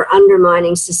ones that are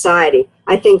undermining society.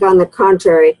 I think, on the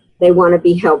contrary, they want to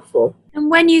be helpful. And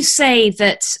when you say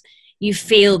that you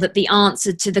feel that the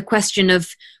answer to the question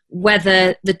of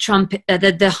whether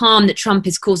the harm that Trump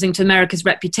is causing to America's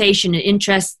reputation and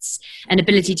interests and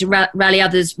ability to rally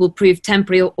others will prove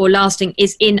temporary or lasting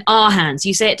is in our hands.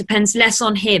 You say it depends less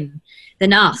on him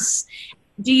than us.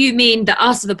 Do you mean the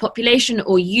us of the population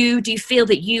or you? Do you feel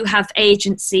that you have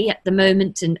agency at the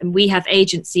moment and we have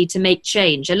agency to make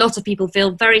change? A lot of people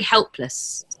feel very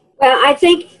helpless. Well, I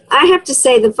think I have to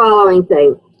say the following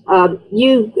thing.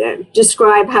 You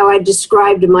describe how I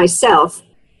described myself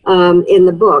in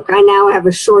the book. I now have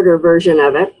a shorter version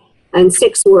of it in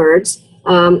 6 words.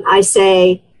 I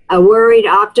say a worried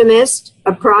optimist,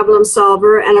 a problem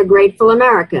solver, and a grateful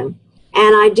American.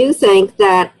 And I do think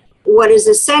that what is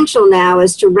essential now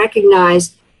is to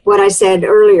recognize what I said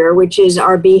earlier, which is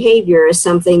our behavior is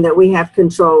something that we have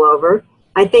control over.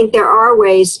 I think there are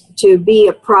ways to be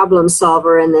a problem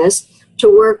solver in this,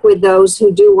 to work with those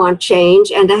who do want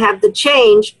change, and to have the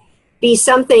change be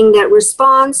something that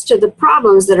responds to the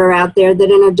problems that are out there that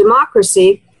in a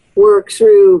democracy work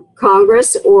through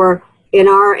Congress or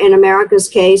in America's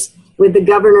case with the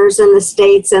governors and the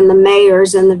states and the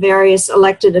mayors and the various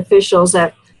elected officials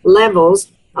at levels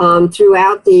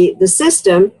throughout the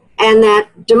system, and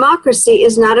that democracy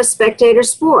is not a spectator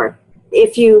sport.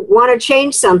 If you want to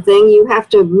change something, you have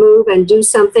to move and do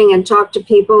something and talk to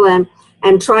people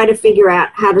and try to figure out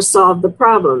how to solve the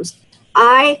problems.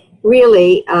 I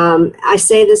really, I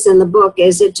say this in the book,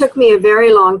 is it took me a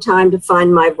very long time to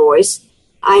find my voice.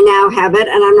 I now have it,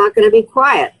 and I'm not going to be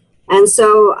quiet. And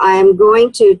so I'm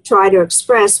going to try to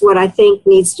express what I think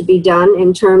needs to be done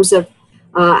in terms of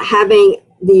having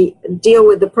the deal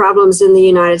with the problems in the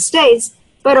United States,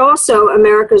 but also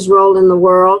America's role in the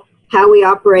world, how we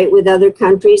operate with other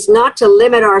countries, not to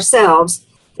limit ourselves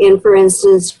in, for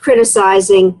instance,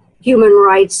 criticizing human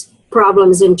rights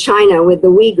problems in China with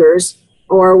the Uyghurs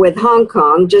or with Hong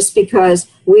Kong just because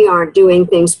we aren't doing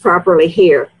things properly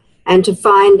here, and to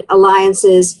find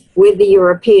alliances with the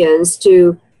Europeans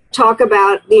to talk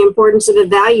about the importance of a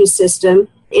value system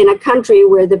in a country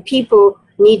where the people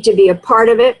need to be a part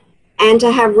of it and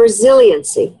to have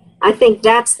resiliency. I think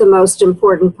that's the most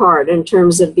important part in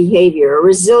terms of behavior,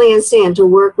 resiliency, and to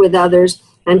work with others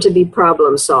and to be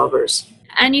problem solvers.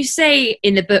 And you say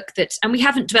in the book that, and we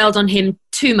haven't dwelled on him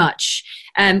too much,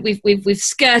 we've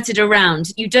skirted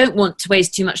around. You don't want to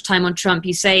waste too much time on Trump.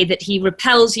 You say that he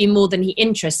repels you more than he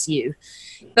interests you.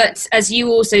 But as you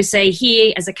also say,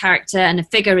 he as a character and a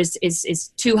figure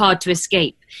is too hard to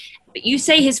escape. But you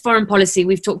say his foreign policy,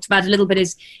 we've talked about a little bit,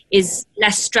 is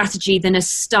less strategy than a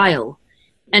style.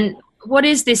 And what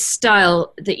is this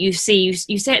style that you see?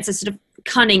 You say it's a sort of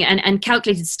cunning and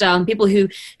calculated style, and people who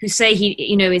say he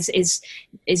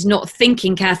is not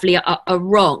thinking carefully are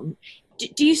wrong.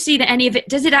 Do you see that any of it,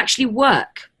 does it actually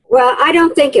work? Well, I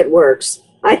don't think it works.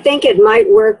 I think it might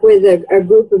work with a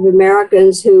group of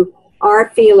Americans who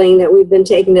are feeling that we've been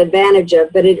taken advantage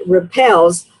of, but it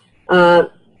repels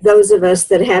those of us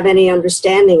that have any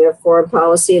understanding of foreign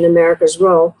policy and America's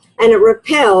role, and it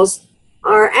repels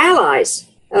our allies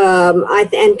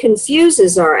and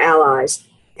confuses our allies.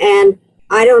 And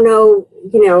I don't know,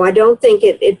 I don't think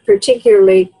it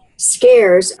particularly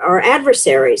scares our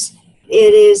adversaries.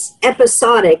 It is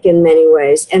episodic in many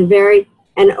ways and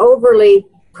overly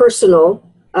personal,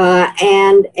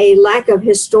 and a lack of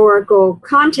historical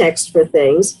context for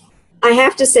things. I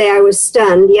have to say I was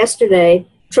stunned. Yesterday,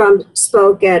 Trump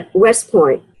spoke at West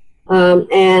Point,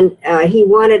 and he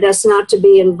wanted us not to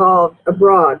be involved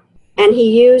abroad. And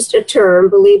he used a term,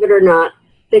 believe it or not,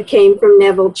 that came from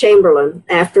Neville Chamberlain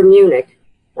after Munich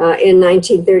in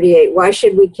 1938. Why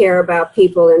should we care about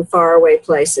people in faraway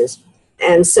places?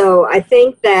 And so I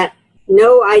think that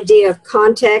no idea of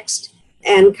context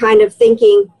and kind of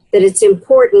thinking that it's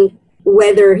important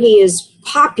whether he is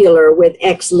popular with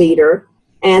X leader,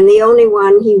 and the only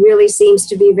one he really seems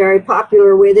to be very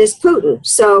popular with is Putin.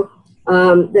 So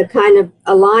the kind of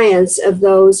alliance of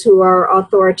those who are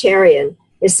authoritarian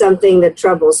is something that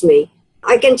troubles me.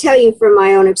 I can tell you from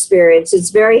my own experience,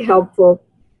 it's very helpful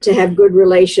to have good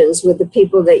relations with the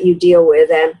people that you deal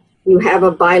with, and you have a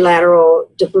bilateral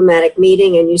diplomatic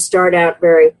meeting and you start out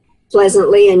very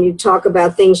pleasantly and you talk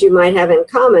about things you might have in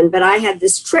common. But I had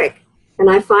this trick, and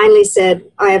I finally said,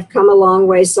 I have come a long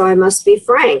way, so I must be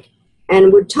frank,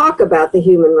 and would talk about the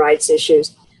human rights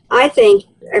issues. I think,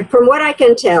 from what I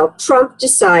can tell, Trump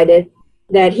decided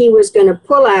that he was going to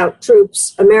pull out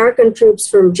troops, American troops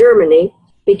from Germany,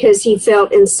 because he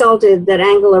felt insulted that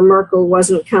Angela Merkel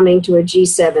wasn't coming to a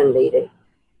G7 meeting.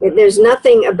 There's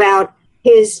nothing about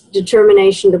his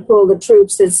determination to pull the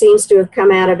troops that seems to have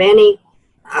come out of any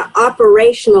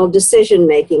operational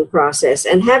decision-making process.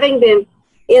 And having been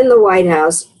in the White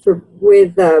House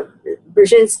with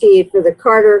Brzezinski for the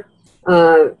Carter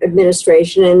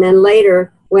administration, and then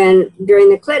later during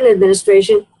the Clinton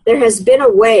administration, there has been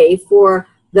a way for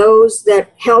those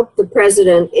that help the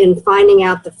president in finding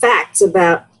out the facts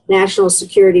about national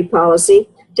security policy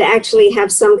to actually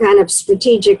have some kind of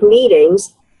strategic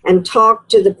meetings and talk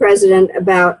to the president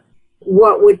about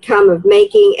what would come of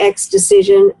making X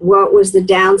decision, what was the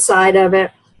downside of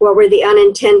it, what were the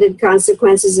unintended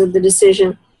consequences of the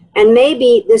decision. And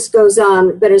maybe this goes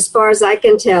on, but as far as I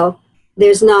can tell,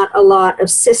 there's not a lot of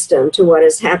system to what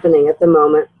is happening at the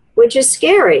moment, which is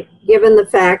scary, given the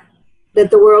fact that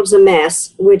the world's a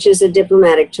mess, which is a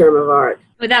diplomatic term of art.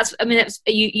 Well,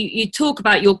 you talk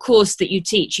about your course that you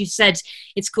teach. You said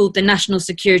it's called the National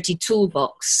Security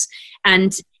Toolbox,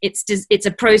 and it's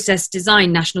a process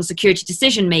designed national security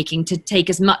decision making to take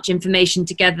as much information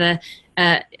together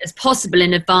as possible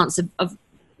in advance of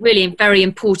really very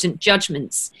important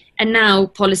judgments. And now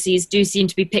policies do seem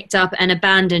to be picked up and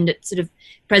abandoned at sort of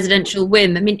presidential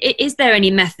whim. I mean, is there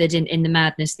any method in the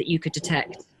madness that you could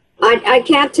detect? I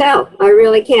can't tell. I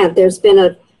really can't. There's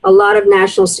been a lot of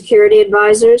national security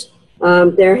advisors.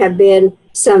 There have been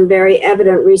some very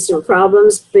evident recent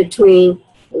problems between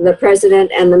the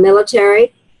president and the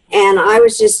military. And I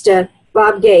was just,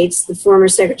 Bob Gates, the former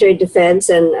Secretary of Defense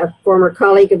and a former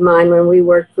colleague of mine when we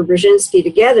worked for Brzezinski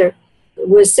together,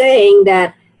 was saying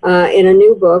that in a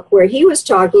new book where he was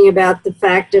talking about the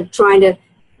fact of trying to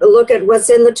look at what's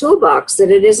in the toolbox, that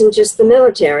it isn't just the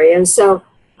military. And so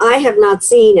I have not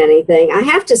seen anything. I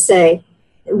have to say,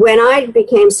 when I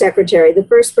became secretary, the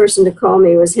first person to call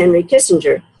me was Henry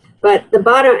Kissinger. But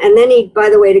and then he,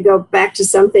 by the way, to go back to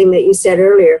something that you said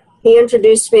earlier, he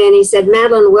introduced me and he said,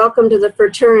 Madeleine, welcome to the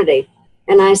fraternity.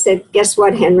 And I said, guess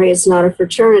what, Henry, it's not a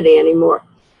fraternity anymore.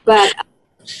 But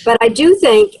I do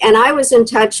think, and I was in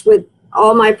touch with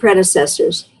all my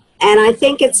predecessors, and I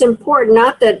think it's important,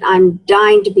 not that I'm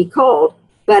dying to be called,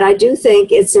 but I do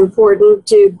think it's important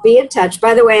to be in touch.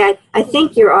 By the way, I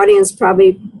think your audience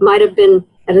probably might have been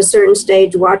at a certain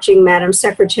stage watching Madam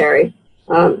Secretary,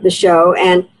 the show.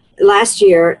 And last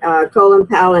year, Colin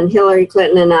Powell and Hillary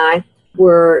Clinton and I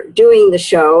were doing the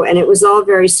show, and it was all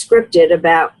very scripted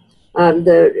about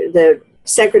the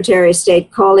Secretary of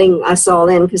State calling us all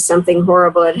in because something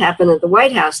horrible had happened at the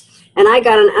White House. And I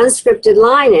got an unscripted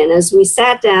line in. As we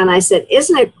sat down, I said,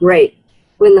 isn't it great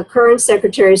when the current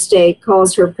Secretary of State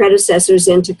calls her predecessors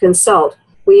in to consult?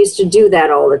 We used to do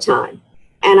that all the time.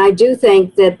 And I do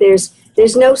think that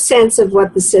there's no sense of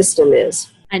what the system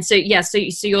is. And so, yeah, so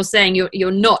you're saying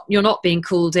you're not being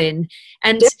called in.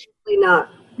 And definitely not.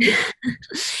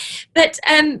 But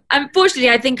unfortunately,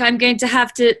 I think I'm going to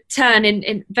have to turn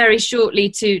in very shortly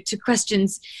to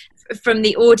questions from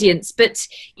the audience, but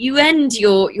you end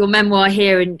your memoir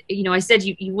here, and I said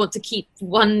you want to keep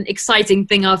one exciting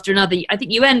thing after another. I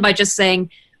think you end by just saying,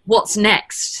 what's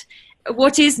next?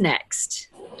 What is next?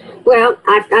 Well,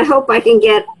 I hope I can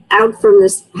get out from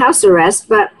this house arrest,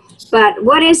 but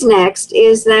what is next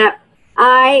is that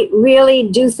I really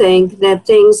do think that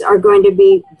things are going to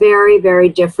be very, very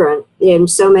different in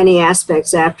so many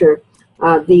aspects after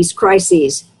these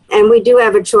crises. And we do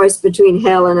have a choice between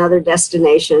hell and other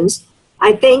destinations.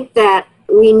 I think that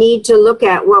we need to look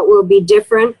at what will be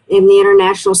different in the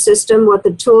international system, what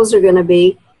the tools are going to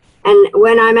be. And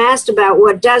when I'm asked about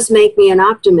what does make me an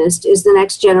optimist is the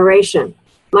next generation.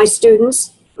 My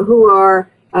students who are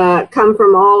come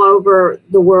from all over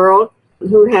the world,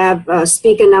 who have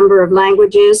speak a number of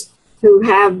languages, who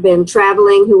have been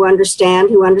traveling, who understand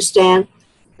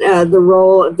the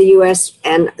role of the U.S.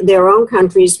 and their own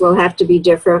countries will have to be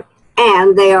different,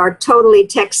 and they are totally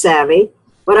tech savvy.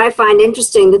 What I find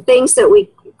interesting, the things that we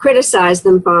criticize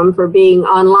them for being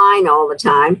online all the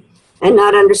time and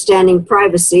not understanding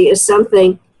privacy, is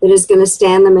something that is going to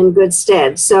stand them in good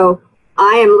stead. So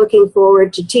I am looking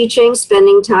forward to teaching,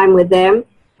 spending time with them,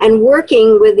 and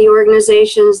working with the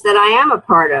organizations that I am a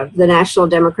part of, the National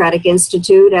Democratic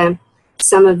Institute and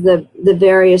some of the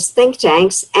various think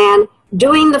tanks, and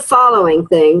doing the following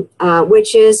thing,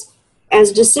 which is,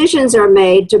 as decisions are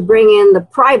made to bring in the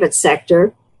private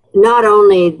sector, not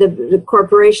only the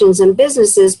corporations and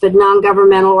businesses, but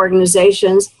non-governmental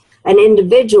organizations and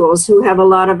individuals who have a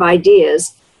lot of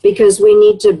ideas, because we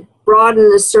need to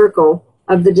broaden the circle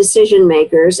of the decision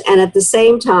makers and at the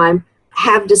same time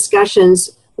have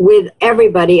discussions with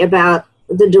everybody about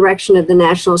the direction of the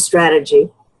national strategy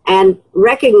and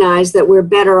recognize that we're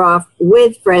better off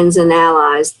with friends and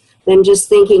allies than just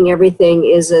thinking everything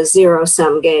is a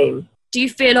zero-sum game. Do you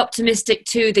feel optimistic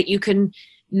too that you can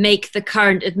make the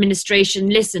current administration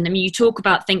listen? I mean, you talk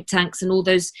about think tanks and all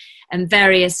those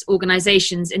various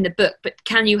organizations in the book, but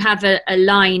can you have a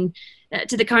line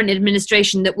to the current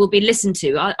administration that will be listened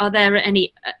to? Are there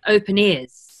any open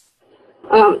ears?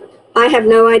 I have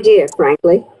no idea,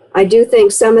 frankly. I do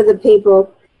think some of the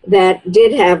people that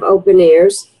did have open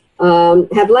ears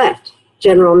have left.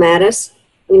 General Mattis,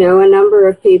 a number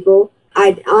of people.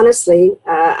 I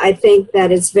think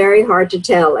that it's very hard to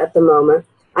tell at the moment.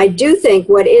 I do think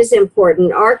what is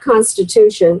important, our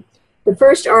Constitution, the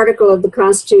first article of the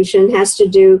Constitution has to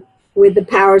do with the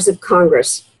powers of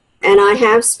Congress. And I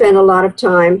have spent a lot of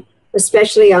time,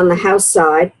 especially on the House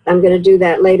side, I'm going to do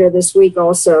that later this week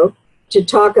also, to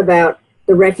talk about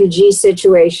the refugee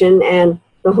situation and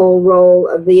the whole role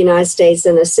of the United States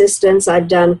in assistance. I've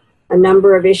done a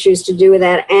number of issues to do with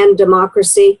that, and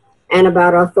democracy, and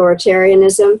about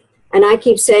authoritarianism. And I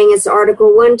keep saying it's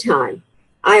Article 1 time.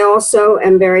 I also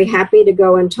am very happy to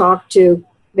go and talk to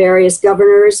various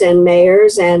governors and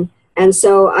mayors. And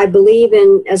so I believe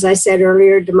in, as I said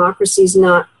earlier, democracy is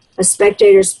not a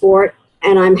spectator sport.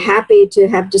 And I'm happy to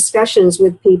have discussions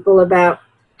with people about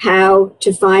how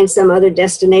to find some other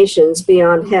destinations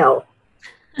beyond hell.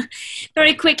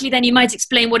 Very quickly, then, you might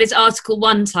explain what is Article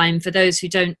 1 time for those who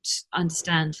don't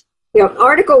understand.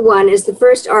 Article 1 is the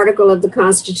first article of the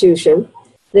Constitution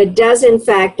that does, in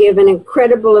fact, give an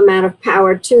incredible amount of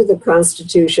power to the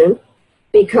Constitution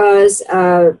because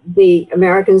the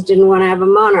Americans didn't want to have a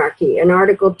monarchy. And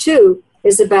Article 2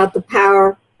 is about the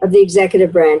power of the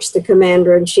executive branch, the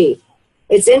commander-in-chief.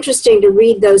 It's interesting to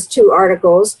read those two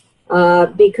articles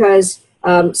because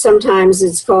sometimes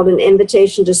it's called an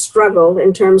invitation to struggle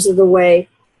in terms of the way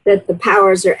that the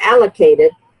powers are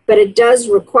allocated. But it does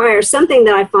require something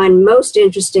that I find most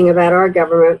interesting about our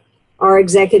government, our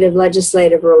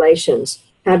executive-legislative relations,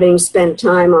 having spent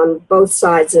time on both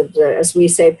sides of the, as we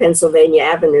say, Pennsylvania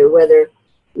Avenue, whether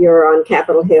you're on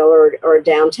Capitol Hill or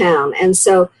downtown. And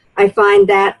so I find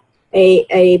that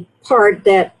a part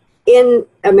that in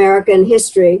American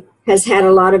history has had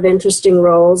a lot of interesting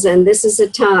roles. And this is a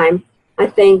time, I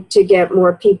think, to get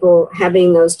more people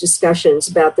having those discussions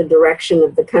about the direction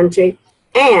of the country.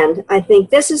 And I think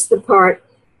this is the part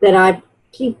that I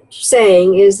keep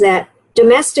saying is that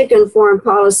domestic and foreign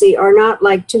policy are not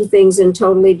like two things in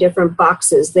totally different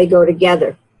boxes. They go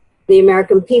together. The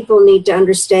American people need to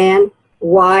understand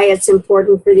why it's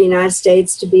important for the United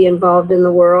States to be involved in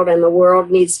the world, and the world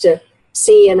needs to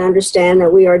see and understand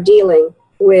that we are dealing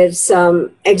with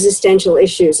some existential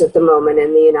issues at the moment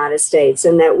in the United States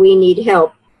and that we need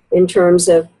help in terms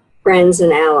of friends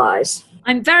and allies.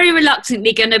 I'm very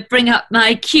reluctantly going to bring up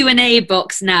my Q&A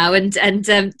box now and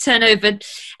turn over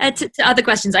to other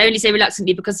questions. I only say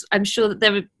reluctantly because I'm sure that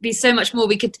there would be so much more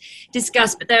we could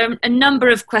discuss, but there are a number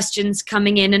of questions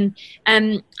coming in,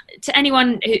 and to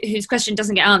anyone whose question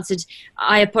doesn't get answered,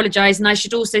 I apologise. And I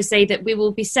should also say that we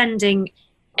will be sending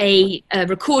a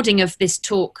recording of this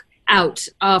talk out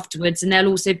afterwards, and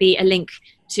there'll also be a link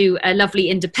to a lovely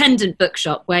independent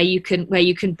bookshop where you can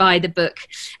buy the book,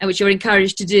 which you're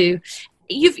encouraged to do.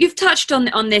 You've touched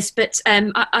on this, but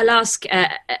I'll ask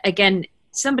again.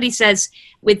 Somebody says,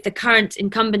 with the current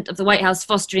incumbent of the White House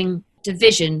fostering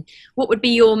division, what would be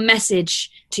your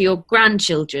message to your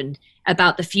grandchildren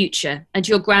about the future and to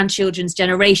your grandchildren's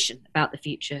generation about the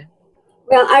future?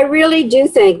 Well, I really do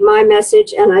think my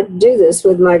message, and I do this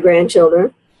with my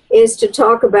grandchildren, is to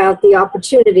talk about the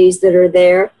opportunities that are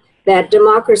there, that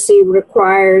democracy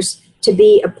requires to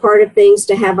be a part of things,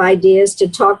 to have ideas, to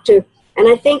talk to. And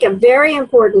I think a very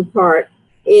important part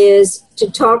is to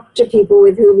talk to people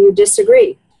with whom you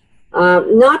disagree.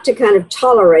 Not to kind of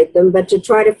tolerate them, but to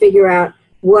try to figure out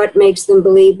what makes them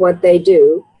believe what they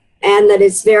do. And that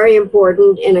it's very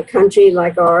important in a country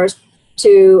like ours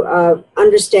to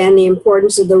understand the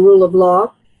importance of the rule of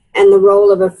law and the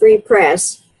role of a free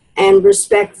press and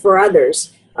respect for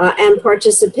others and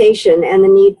participation and the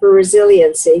need for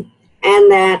resiliency.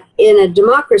 And that in a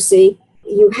democracy,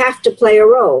 you have to play a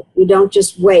role. You don't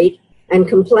just wait and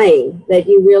complain, that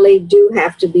you really do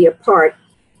have to be a part,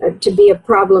 to be a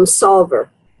problem solver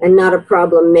and not a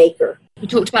problem maker. We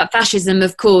talked about fascism,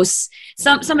 of course.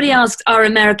 Somebody asked, are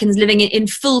Americans living in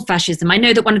full fascism? I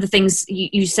know that one of the things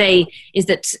you say is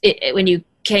that when you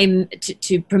came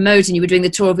to promote and you were doing the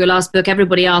tour of your last book,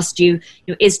 everybody asked you,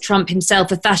 is Trump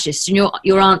himself a fascist? And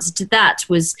your answer to that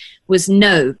was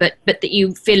no, but that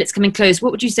you feel it's coming close.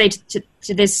 What would you say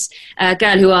to this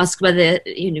girl who asked whether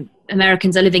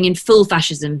Americans are living in full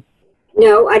fascism?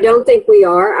 No, I don't think we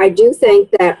are. I do think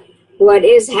that what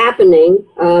is happening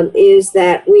is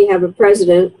that we have a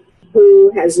president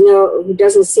who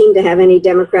doesn't seem to have any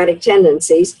democratic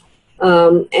tendencies,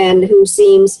 and who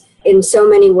seems in so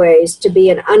many ways to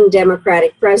be an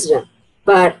undemocratic president.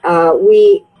 But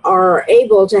we are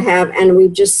able to have, and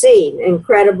we've just seen,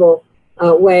 incredible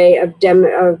way of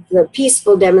the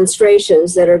peaceful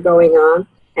demonstrations that are going on,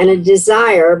 and a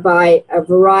desire by a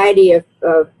variety of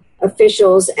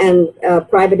officials and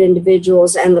private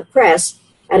individuals and the press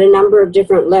at a number of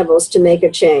different levels to make a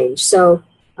change. So,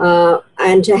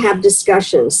 and to have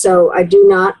discussions. So I do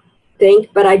not think,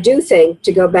 but I do think,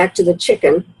 to go back to the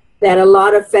chicken, that a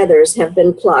lot of feathers have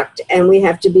been plucked, and we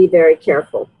have to be very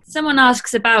careful. Someone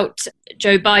asks about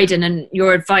Joe Biden and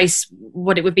your advice,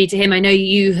 what it would be to him. I know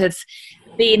you have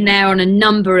been there on a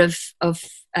number of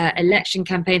election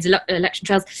campaigns, election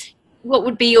trials. What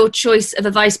would be your choice of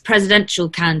a vice presidential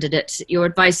candidate? Your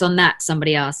advice on that,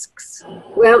 somebody asks.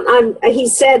 Well, he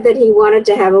said that he wanted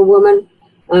to have a woman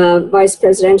vice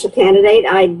presidential candidate.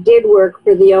 I did work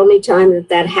for the only time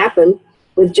that happened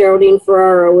with Geraldine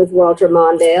Ferraro, with Walter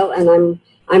Mondale, and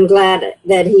I'm glad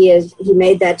that he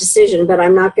made that decision, but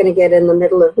I'm not going to get in the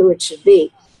middle of who it should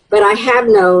be. But I have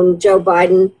known Joe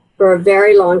Biden for a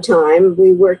very long time.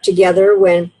 We worked together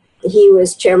when he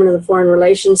was chairman of the Foreign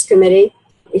Relations Committee.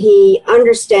 He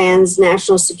understands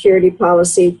national security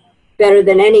policy better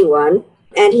than anyone.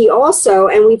 And he also,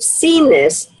 and we've seen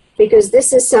this because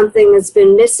this is something that's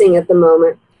been missing at the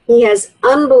moment, he has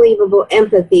unbelievable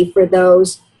empathy for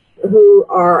those who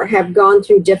have gone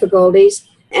through difficulties,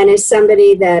 and is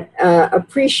somebody that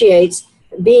appreciates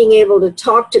being able to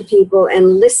talk to people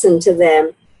and listen to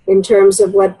them in terms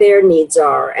of what their needs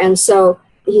are. And so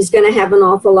he's going to have an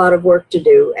awful lot of work to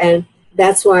do. And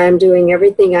that's why I'm doing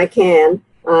everything I can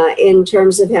in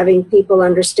terms of having people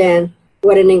understand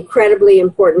what an incredibly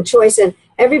important choice. And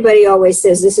everybody always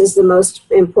says this is the most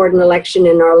important election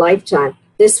in our lifetime.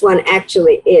 This one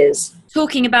actually is.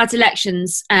 Talking about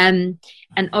elections, and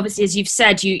obviously, as you've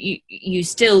said, you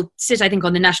still sit, I think,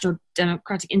 on the National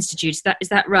Democratic Institute. Is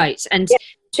that right? And yeah,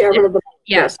 chairman of the board.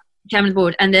 Yes, chairman of the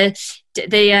board. And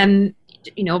the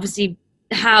obviously,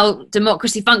 how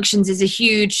democracy functions is a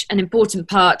huge and important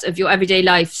part of your everyday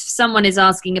life. Someone is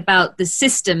asking about the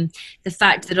system, the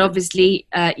fact that obviously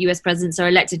US presidents are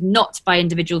elected not by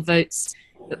individual votes,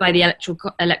 but by the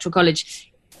electoral college.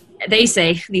 They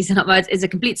say, these are not words, is a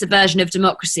complete subversion of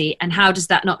democracy. And how does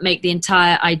that not make the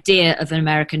entire idea of an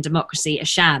American democracy a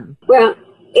sham? Well,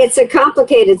 it's a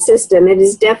complicated system. It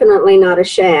is definitely not a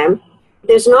sham.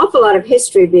 There's an awful lot of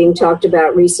history being talked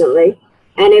about recently.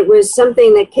 And it was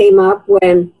something that came up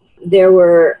when there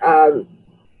were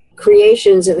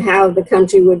creations of how the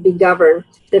country would be governed,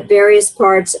 that various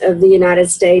parts of the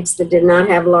United States that did not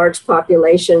have large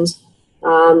populations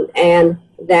and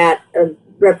that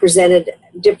represented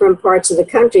different parts of the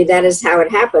country. That is how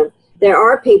it happened. There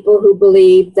are people who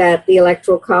believe that the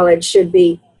Electoral College should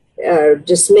be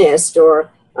dismissed or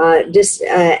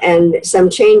and some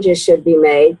changes should be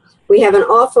made. We have an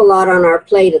awful lot on our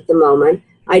plate at the moment.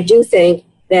 I do think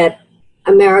that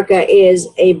America is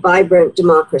a vibrant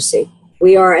democracy.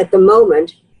 We are at the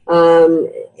moment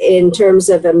in terms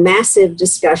of a massive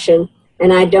discussion,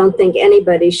 and I don't think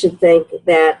anybody should think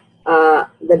that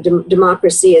the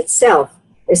democracy itself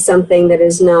is something that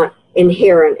is not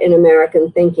inherent in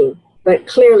American thinking. But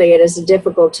clearly it is a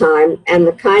difficult time, and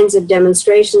the kinds of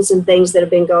demonstrations and things that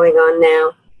have been going on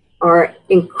now are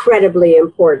incredibly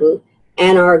important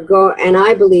and and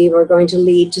I believe are going to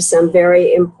lead to some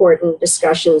very important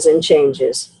discussions and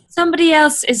changes. Somebody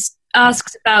else is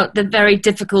asked about the very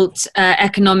difficult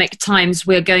economic times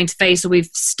we're going to face, or we've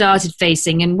started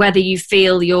facing, and whether you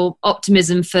feel your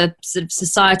optimism for sort of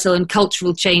societal and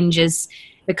cultural changes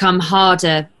become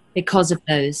harder because of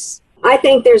those. I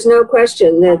think there's no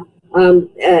question that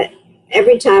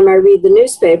every time I read the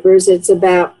newspapers, it's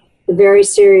about the very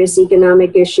serious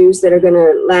economic issues that are going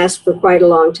to last for quite a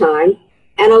long time.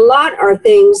 And a lot are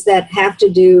things that have to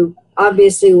do,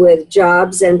 obviously, with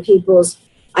jobs and people's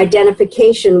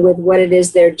identification with what it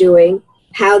is they're doing,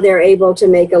 how they're able to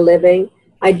make a living.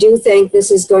 I do think this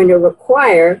is going to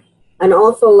require an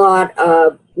awful lot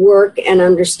of work and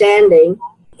understanding.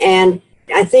 And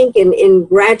I think in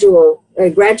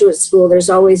graduate school, there's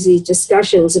always these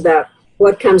discussions about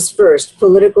what comes first,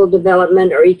 political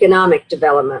development or economic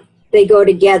development. They go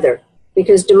together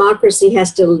because democracy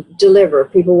has to deliver.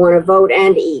 People want to vote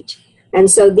and eat. And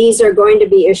so these are going to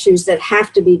be issues that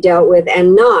have to be dealt with,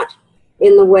 and not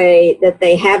in the way that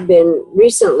they have been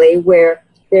recently, where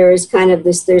there is kind of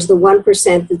this, there's the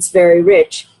 1% that's very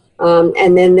rich,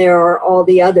 and then there are all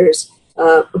the others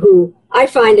who I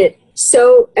find it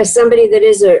so, as somebody that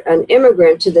is an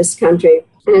immigrant to this country,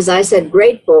 and as I said,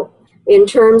 grateful in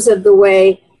terms of the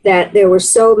way that there were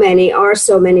so many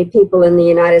people in the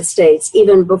United States,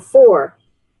 even before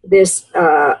this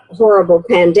horrible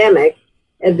pandemic,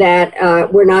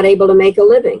 that were not able to make a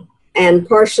living. And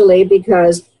partially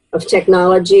because of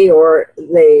technology or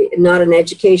not an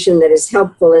education that is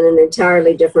helpful in an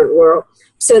entirely different world.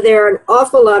 So there are an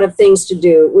awful lot of things to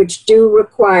do, which do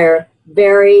require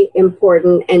very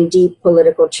important and deep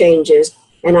political changes.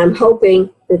 And I'm hoping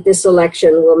that this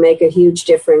election will make a huge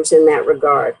difference in that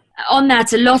regard. On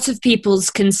that, a lot of people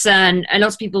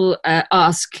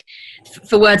ask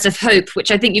for words of hope,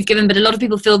 which I think you've given, but a lot of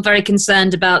people feel very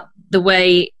concerned about the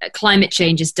way climate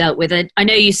change is dealt with. I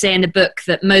know you say in the book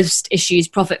that most issues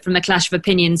profit from a clash of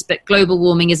opinions, but global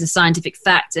warming is a scientific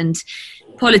fact, and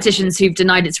politicians who've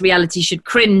denied its reality should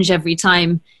cringe every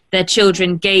time their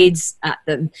children gaze at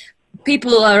them.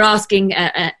 People are asking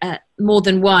more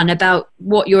than one about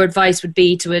what your advice would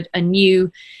be to a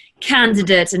new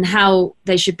candidate and how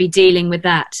they should be dealing with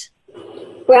that.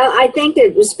 Well, I think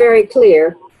it was very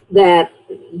clear that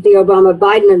the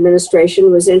Obama-Biden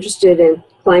administration was interested in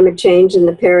climate change and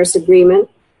the Paris Agreement.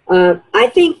 I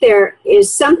think there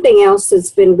is something else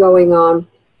that's been going on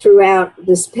throughout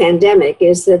this pandemic,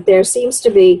 is that there seems to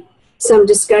be some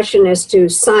discussion as to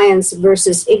science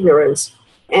versus ignorance.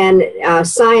 And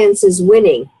science is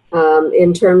winning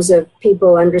in terms of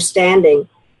people understanding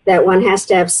that one has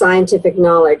to have scientific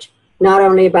knowledge, not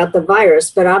only about the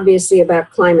virus, but obviously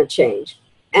about climate change.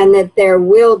 And that there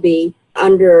will be,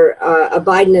 under a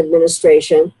Biden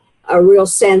administration, a real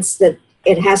sense that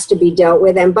it has to be dealt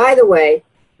with. And by the way,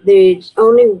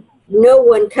 no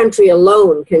one country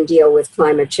alone can deal with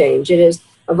climate change. It is,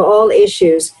 of all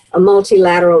issues, a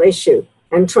multilateral issue.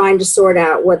 I'm trying to sort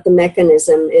out what the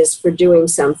mechanism is for doing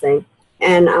something.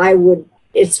 And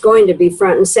it's going to be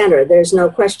front and center. There's no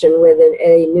question with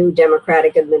a new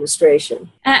Democratic administration.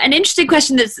 An interesting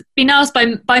question that's been asked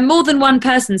by more than one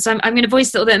person, so I'm going to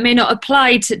voice that may not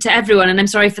apply to everyone, and I'm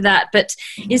sorry for that, but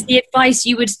is the advice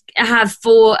you would have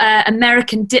for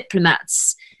American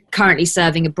diplomats currently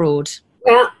serving abroad?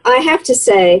 Well, I have to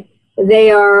say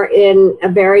they are in a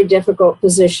very difficult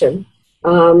position,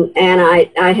 and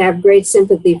I have great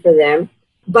sympathy for them.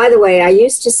 By the way, I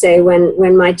used to say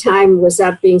when my time was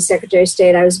up being Secretary of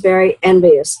State, I was very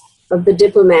envious of the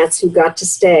diplomats who got to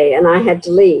stay, and I had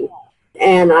to leave.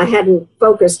 And I hadn't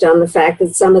focused on the fact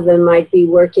that some of them might be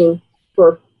working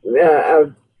for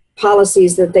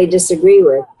policies that they disagree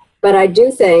with. But I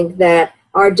do think that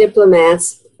our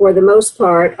diplomats, for the most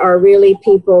part, are really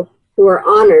people who are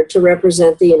honored to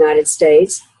represent the United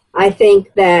States. I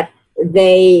think that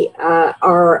they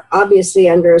are obviously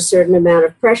under a certain amount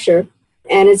of pressure,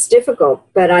 and it's difficult.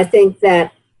 But I think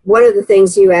that one of the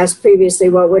things you asked previously,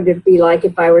 what would it be like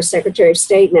if I were Secretary of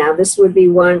State now? This would be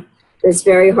one that's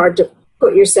very hard to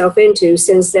put yourself into,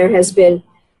 since there has been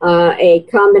a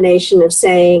combination of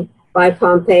saying by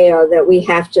Pompeo that we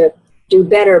have to do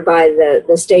better by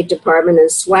the State Department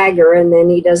and swagger, and then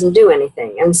he doesn't do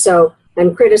anything.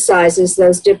 And criticizes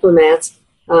those diplomats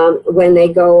when they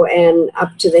go and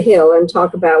up to the Hill and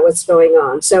talk about what's going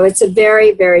on. So it's a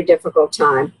very, very difficult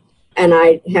time. And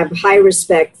I have high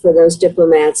respect for those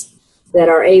diplomats that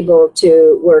are able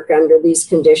to work under these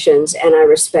conditions, and I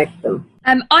respect them.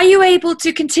 Are you able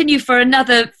to continue for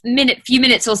another few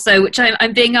minutes or so, which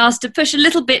I'm being asked to push a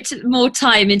little bit more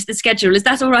time into the schedule? Is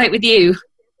that all right with you?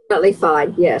 Definitely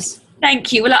fine, yes.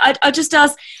 Thank you. Well, I'll just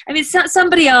ask,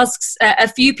 somebody asks, a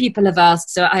few people have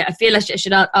asked, so I feel I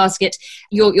should ask it,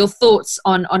 your thoughts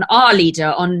on our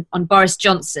leader, on Boris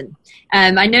Johnson.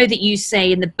 I know that you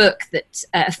say in the book that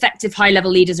effective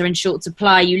high-level leaders are in short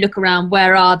supply. You look around,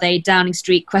 where are they? Downing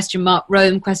Street, ?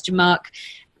 Rome, ?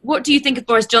 What do you think of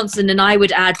Boris Johnson? And I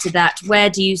would add to that, where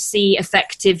do you see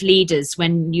effective leaders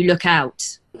when you look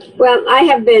out? Well,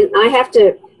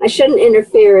 I shouldn't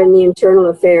interfere in the internal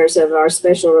affairs of our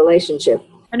special relationship.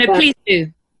 Oh, no, please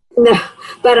do. No,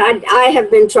 but I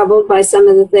have been troubled by some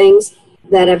of the things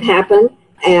that have happened,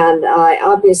 and I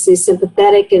obviously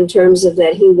sympathetic in terms of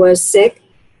that he was sick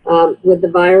with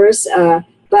the virus,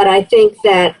 but I think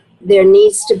that there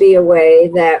needs to be a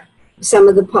way that some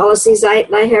of the policies I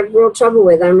have real trouble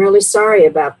with. I'm really sorry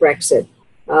about Brexit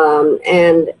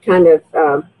and kind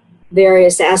of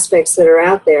various aspects that are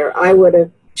out there. I would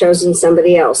have chosen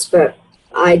somebody else, but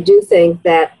I do think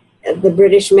that the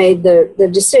British made the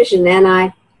decision,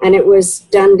 and it was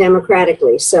done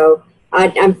democratically. So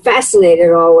I'm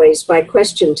fascinated always by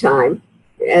Question Time,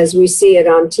 as we see it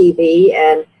on TV,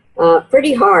 and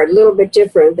pretty hard, a little bit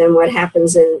different than what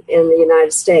happens in the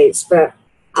United States. But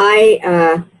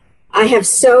I have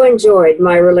so enjoyed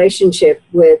my relationship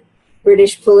with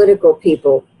British political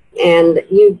people. And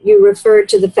you referred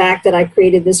to the fact that I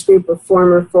created this group of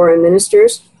former foreign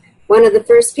ministers. One of the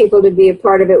first people to be a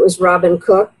part of it was Robin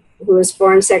Cook, who was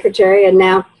foreign secretary, and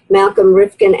now Malcolm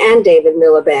Rifkin and David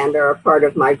Miliband are a part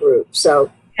of my group.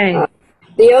 So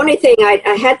the only thing,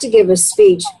 I had to give a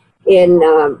speech in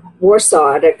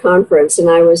Warsaw at a conference, and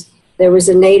there was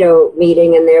a NATO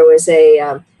meeting, and there was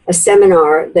a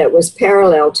seminar that was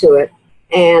parallel to it.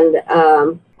 And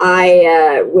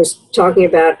I was talking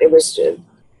about, it was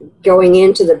going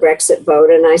into the Brexit vote,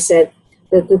 and I said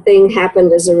that the thing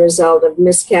happened as a result of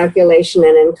miscalculation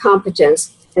and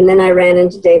incompetence. And then I ran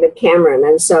into David Cameron.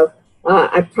 And so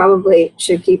I probably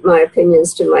should keep my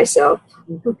opinions to myself.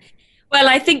 Well,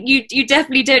 I think you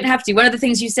definitely don't have to. One of the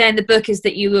things you say in the book is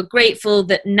that you are grateful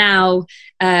that now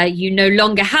you no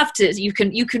longer have to. You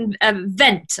can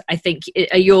vent, I think,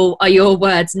 are your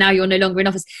words. Now you're no longer in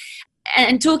office.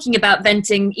 And talking about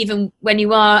venting, even when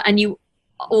you are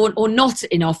or not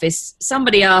in office,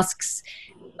 somebody asks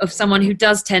of someone who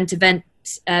does tend to vent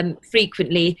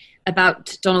frequently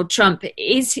about Donald Trump,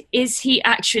 is he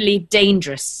actually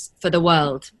dangerous for the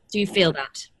world? Do you feel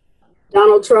that?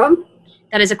 Donald Trump?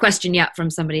 That is a question, from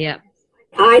somebody, yeah.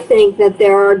 I think that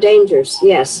there are dangers,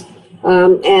 yes.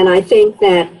 And I think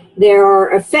that there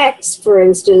are effects, for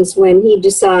instance, when he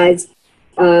decides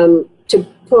to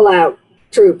pull out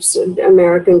troops,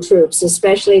 American troops,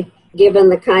 especially given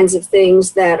the kinds of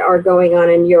things that are going on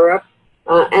in Europe,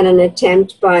 and an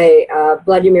attempt by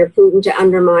Vladimir Putin to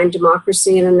undermine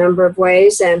democracy in a number of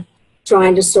ways and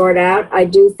trying to sort out. I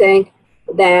do think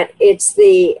that it's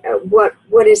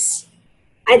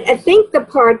I think the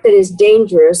part that is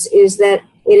dangerous is that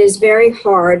it is very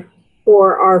hard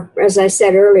for our, as I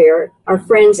said earlier, our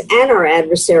friends and our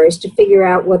adversaries to figure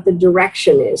out what the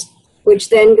direction is, which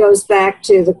then goes back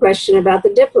to the question about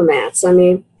the diplomats. I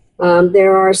mean,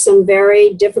 there are some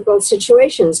very difficult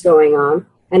situations going on,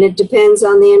 and it depends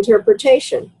on the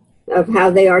interpretation of how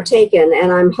they are taken.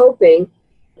 And I'm hoping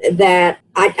that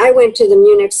I went to the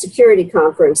Munich Security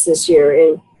Conference this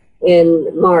year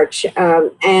in March,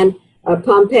 and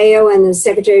Pompeo and the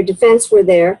Secretary of Defense were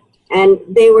there, and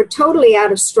they were totally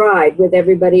out of stride with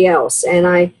everybody else. And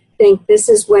I think this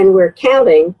is when we're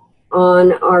counting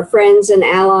on our friends and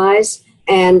allies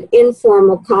and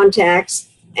informal contacts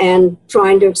and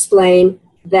trying to explain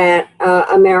that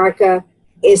America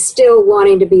is still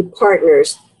wanting to be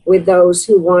partners with those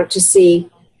who want to see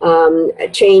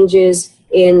changes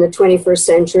in the 21st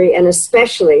century, and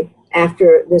especially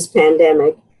after this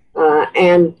pandemic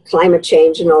and climate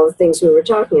change and all the things we were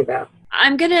talking about.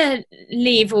 I'm going to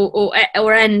leave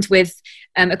or end with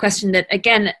a question that,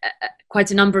 again, quite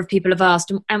a number of people have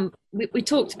asked. And we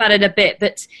talked about it a bit,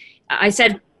 but I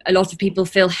said a lot of people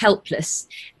feel helpless.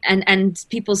 And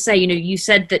people say, you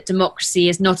said that democracy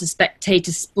is not a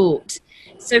spectator sport.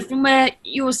 So from where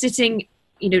you're sitting,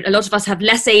 a lot of us have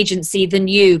less agency than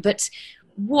you, but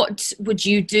what would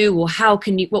you do, or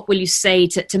what will you say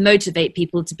to motivate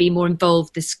people to be more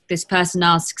involved, this person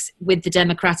asks, with the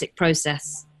democratic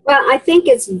process? Well, I think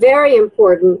it's very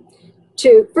important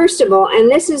to, first of all,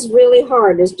 and this is really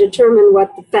hard, is determine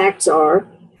what the facts are,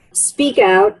 speak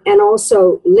out, and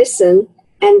also listen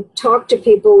and talk to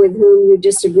people with whom you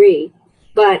disagree,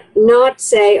 but not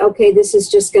say, okay, this is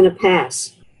just going to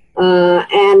pass.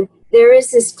 And there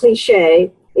is this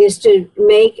cliche, is to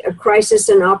make a crisis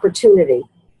an opportunity.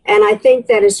 And I think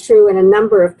that is true in a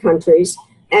number of countries,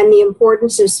 and the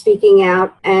importance of speaking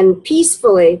out and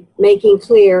peacefully making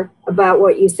clear about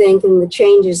what you think and the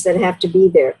changes that have to be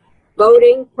there.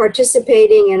 Voting,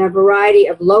 participating in a variety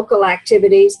of local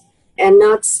activities, and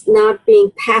not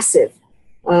being passive.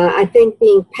 I think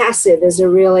being passive is a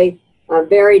really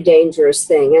very dangerous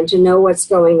thing, and to know what's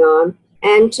going on,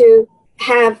 and to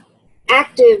have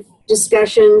active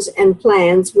discussions and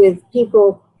plans with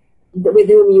people with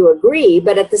whom you agree,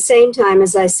 but at the same time,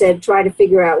 as I said, try to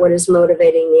figure out what is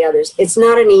motivating the others. It's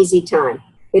not an easy time.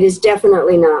 It is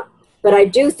definitely not. But I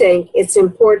do think it's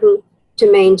important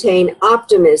to maintain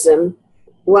optimism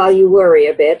while you worry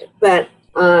a bit, but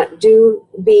do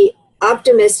be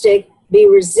optimistic, be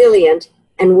resilient,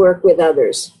 and work with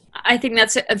others. I think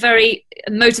that's a very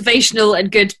motivational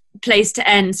and good place to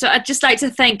end. So I'd just like to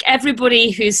thank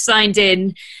everybody who's signed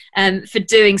in for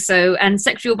doing so. And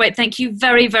Secretary Albright, thank you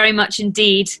very, very much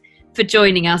indeed for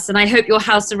joining us. And I hope your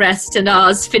house arrest and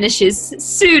ours finishes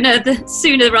sooner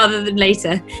rather than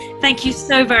later. Thank you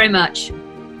so very much.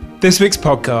 This week's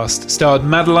podcast starred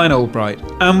Madeleine Albright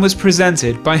and was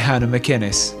presented by Hannah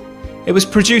McInnes. It was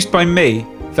produced by me,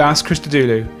 Vas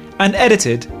Christodoulou, and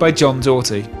edited by John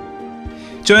Doughty.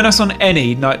 Join us on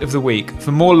any night of the week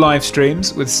for more live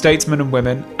streams with statesmen and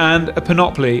women and a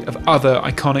panoply of other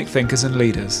iconic thinkers and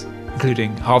leaders,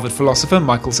 including Harvard philosopher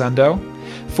Michael Sandel,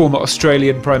 former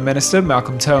Australian Prime Minister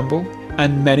Malcolm Turnbull,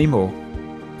 and many more.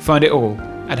 Find it all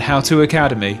at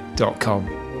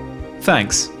howtoacademy.com.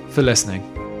 Thanks for listening.